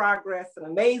progress and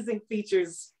amazing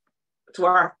features to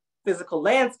our physical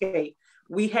landscape,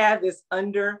 we have this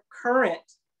undercurrent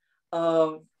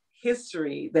of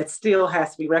history that still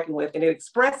has to be reckoned with, and it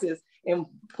expresses in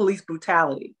police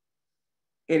brutality.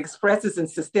 It expresses in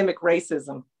systemic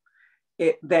racism.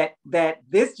 That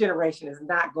this generation is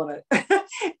not going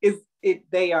to,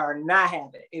 they are not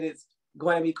having it. It is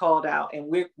going to be called out, and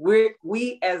we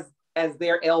as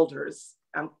their elders,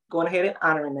 I'm going ahead and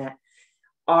honoring that,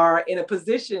 are in a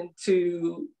position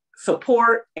to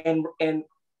support and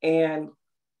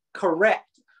correct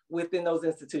within those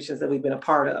institutions that we've been a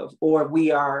part of, or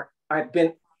I've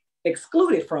been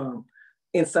excluded from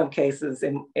in some cases,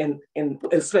 and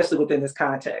especially within this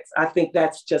context. I think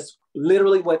that's just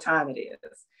literally what time it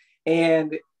is.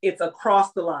 And it's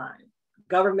across the line,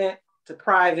 government to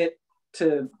private,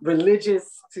 to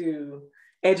religious, to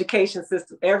education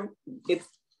system.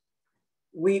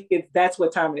 That's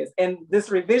what time it is. And this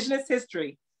revisionist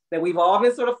history that we've all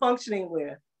been sort of functioning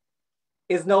with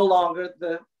is no longer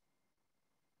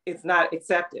it's not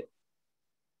accepted.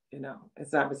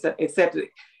 It's not accepted.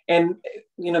 And,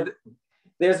 you know,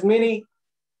 there's many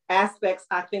aspects,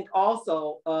 I think,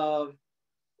 also of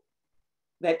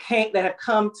that have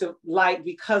come to light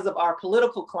because of our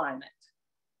political climate,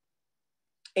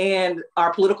 and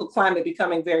our political climate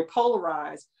becoming very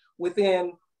polarized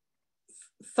within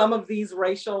some of these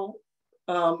racial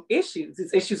issues,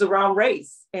 these issues around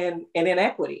race and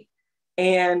inequity.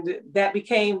 And that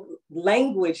became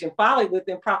language and finally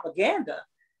within propaganda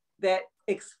that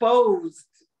exposed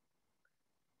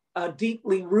a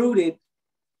deeply rooted,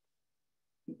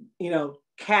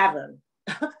 cavern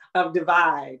of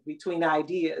divide between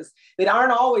ideas that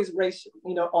aren't always racial,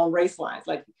 on race lines.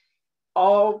 Like,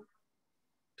 all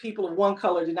people of one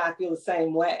color do not feel the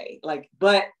same way.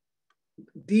 But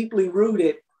deeply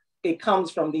rooted, it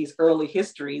comes from these early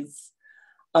histories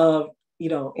of,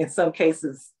 in some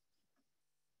cases,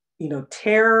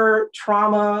 terror,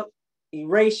 trauma,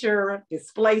 erasure,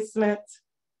 displacement,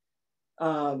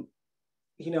 and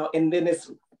then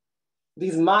it's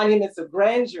these monuments of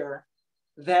grandeur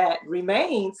that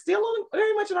remain still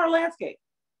very much in our landscape.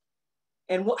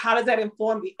 And how does that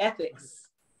inform the ethics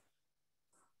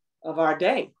of our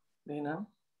day, And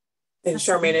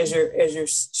Charmaine, as you're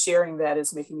sharing that,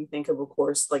 is making me think of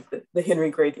course, like the Henry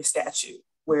Grady statue,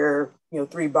 where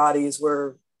 3 bodies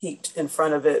were heaped in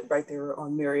front of it right there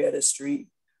on Marietta Street,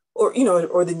 or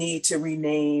the need to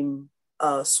rename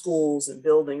schools and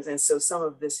buildings. And so some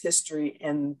of this history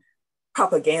and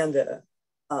propaganda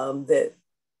that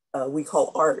we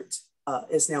call art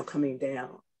is now coming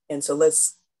down. And so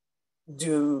let's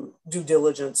do due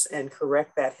diligence and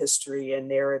correct that history and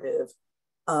narrative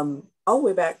all the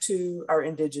way back to our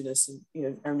indigenous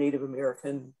and our Native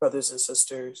American brothers and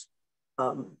sisters,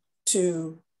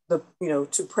 to the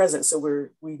to present. So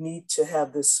we need to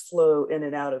have this flow in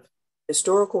and out of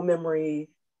historical memory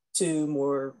to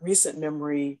more recent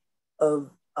memory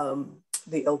of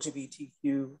the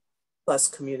LGBTQ plus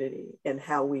community, and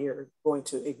how we are going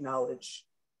to acknowledge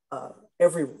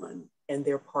everyone and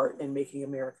their part in making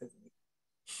America great.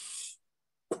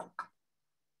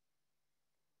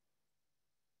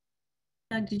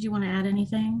 Doug, did you want to add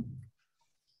anything?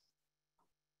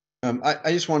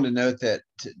 I just wanted to note that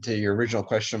to your original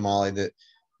question, Molly,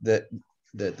 that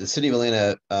the city of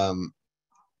Atlanta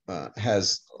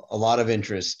has a lot of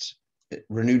interest,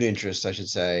 renewed interest, I should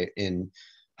say, in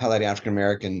highlighting African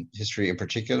American history in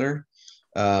particular.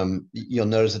 You'll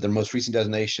notice that the most recent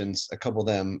designations, a couple of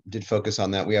them did focus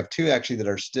on that. We have 2 actually that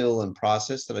are still in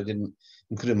process that I didn't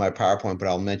include in my PowerPoint, but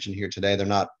I'll mention here today. They're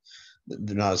not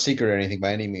a secret or anything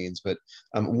by any means, but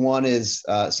one is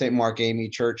St. Mark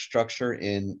AME Church structure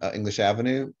in English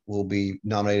Avenue will be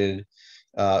nominated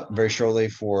very shortly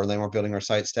for landmark building or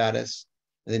site status.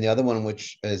 And then the other one,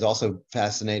 which is also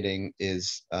fascinating,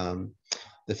 is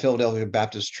the Philadelphia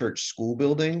Baptist Church School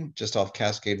building just off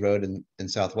Cascade Road in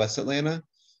Southwest Atlanta.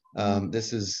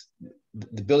 This is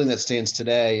the building that stands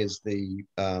today is the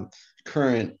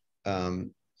current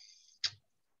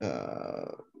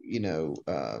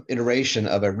iteration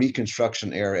of a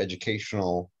Reconstruction era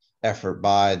educational effort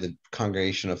by the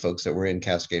congregation of folks that were in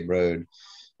Cascade Road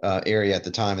area at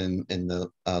the time in the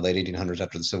late 1800s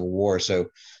after the Civil War. So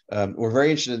we're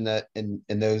very interested in that,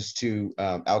 in those 2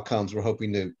 outcomes. We're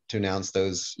hoping to announce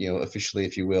those, officially,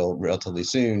 if you will, relatively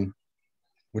soon.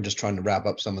 We're just trying to wrap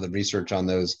up some of the research on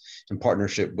those in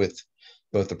partnership with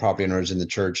both the property owners and the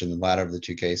church in the latter of the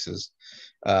 2 cases.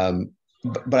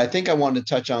 But I think I wanted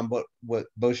to touch on what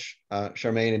both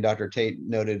Charmaine and Dr. Tate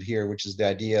noted here, which is the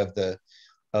idea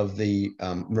of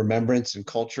the remembrance and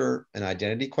culture and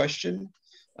identity question.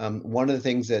 One of the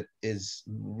things that is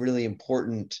really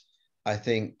important, I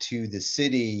think, to the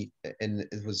city, and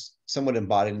it was somewhat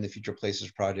embodied in the Future Places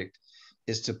project,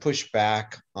 is to push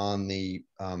back on the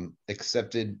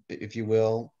accepted, if you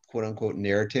will, quote unquote,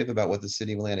 narrative about what the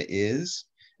city of Atlanta is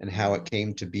and how it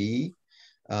came to be.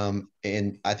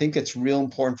 And I think it's real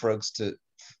important for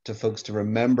folks to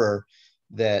remember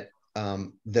that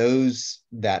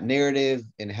that narrative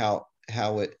and how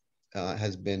it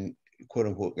has been, quote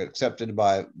unquote, accepted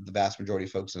by the vast majority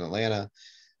of folks in Atlanta,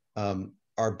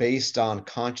 are based on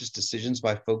conscious decisions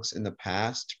by folks in the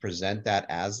past to present that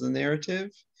as the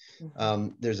narrative.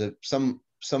 There's some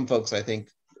folks, I think,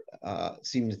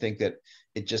 seem to think that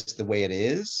it's just the way it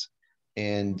is.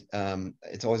 And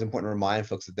it's always important to remind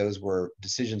folks that those were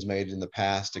decisions made in the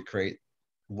past to create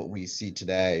what we see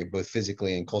today, both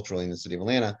physically and culturally in the city of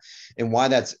Atlanta. And why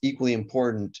that's equally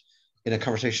important in a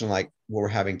conversation like what we're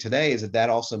having today is that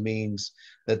also means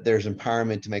that there's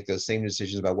empowerment to make those same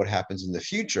decisions about what happens in the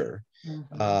future.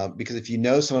 Because if you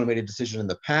know someone made a decision in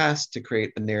the past to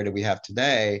create a narrative we have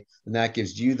today, then that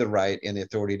gives you the right and the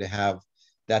authority to have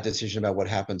that decision about what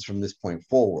happens from this point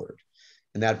forward.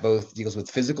 And that both deals with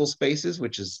physical spaces,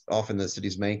 which is often the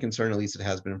city's main concern, at least it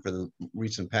has been for the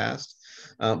recent past,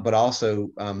 but also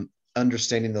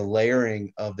understanding the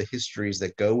layering of the histories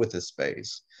that go with the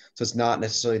space. So it's not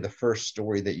necessarily the first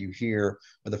story that you hear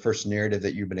or the first narrative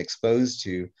that you've been exposed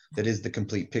to that is the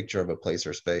complete picture of a place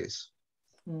or space.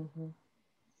 Mm-hmm.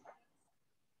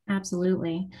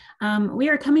 Absolutely. We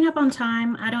are coming up on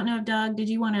time. I don't know if Doug, did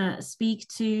you want to speak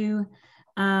to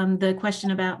the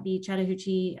question about the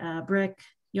Chattahoochee brick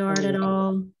yard at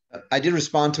all? I did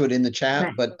respond to it in the chat,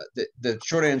 Right. but the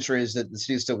short answer is that the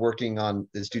city is still working on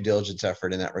this due diligence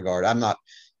effort in that regard. I'm not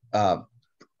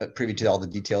privy to all the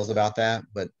details about that,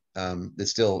 but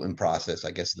it's still in process,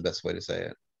 I guess is the best way to say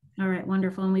it. All right,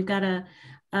 wonderful. And we've got a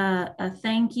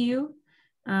thank you.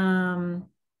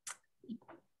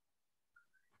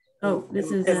 Oh, this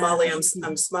is Molly,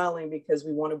 I'm smiling because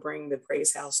we want to bring the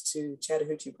Praise House to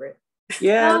Chattahoochee Brick.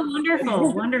 Yeah. Oh,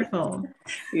 wonderful, wonderful.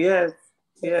 Yes,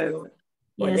 yes.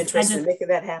 We're interested in making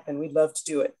that happen. We'd love to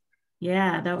do it.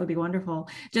 Yeah, that would be wonderful.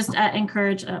 Just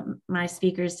encourage my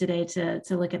speakers today to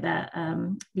look at that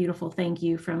beautiful thank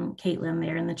you from Caitlin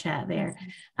there in the chat there.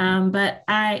 But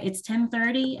it's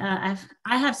 10:30.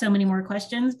 I have so many more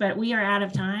questions, but we are out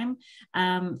of time.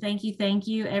 Thank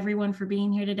you everyone for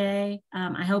being here today.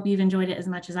 I hope you've enjoyed it as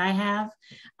much as I have.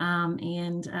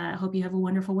 And I hope you have a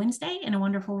wonderful Wednesday and a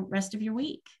wonderful rest of your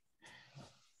week.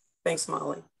 Thanks,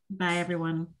 Molly. Bye,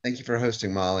 everyone. Thank you for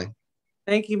hosting, Molly.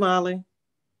 Thank you, Molly.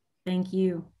 Thank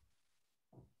you.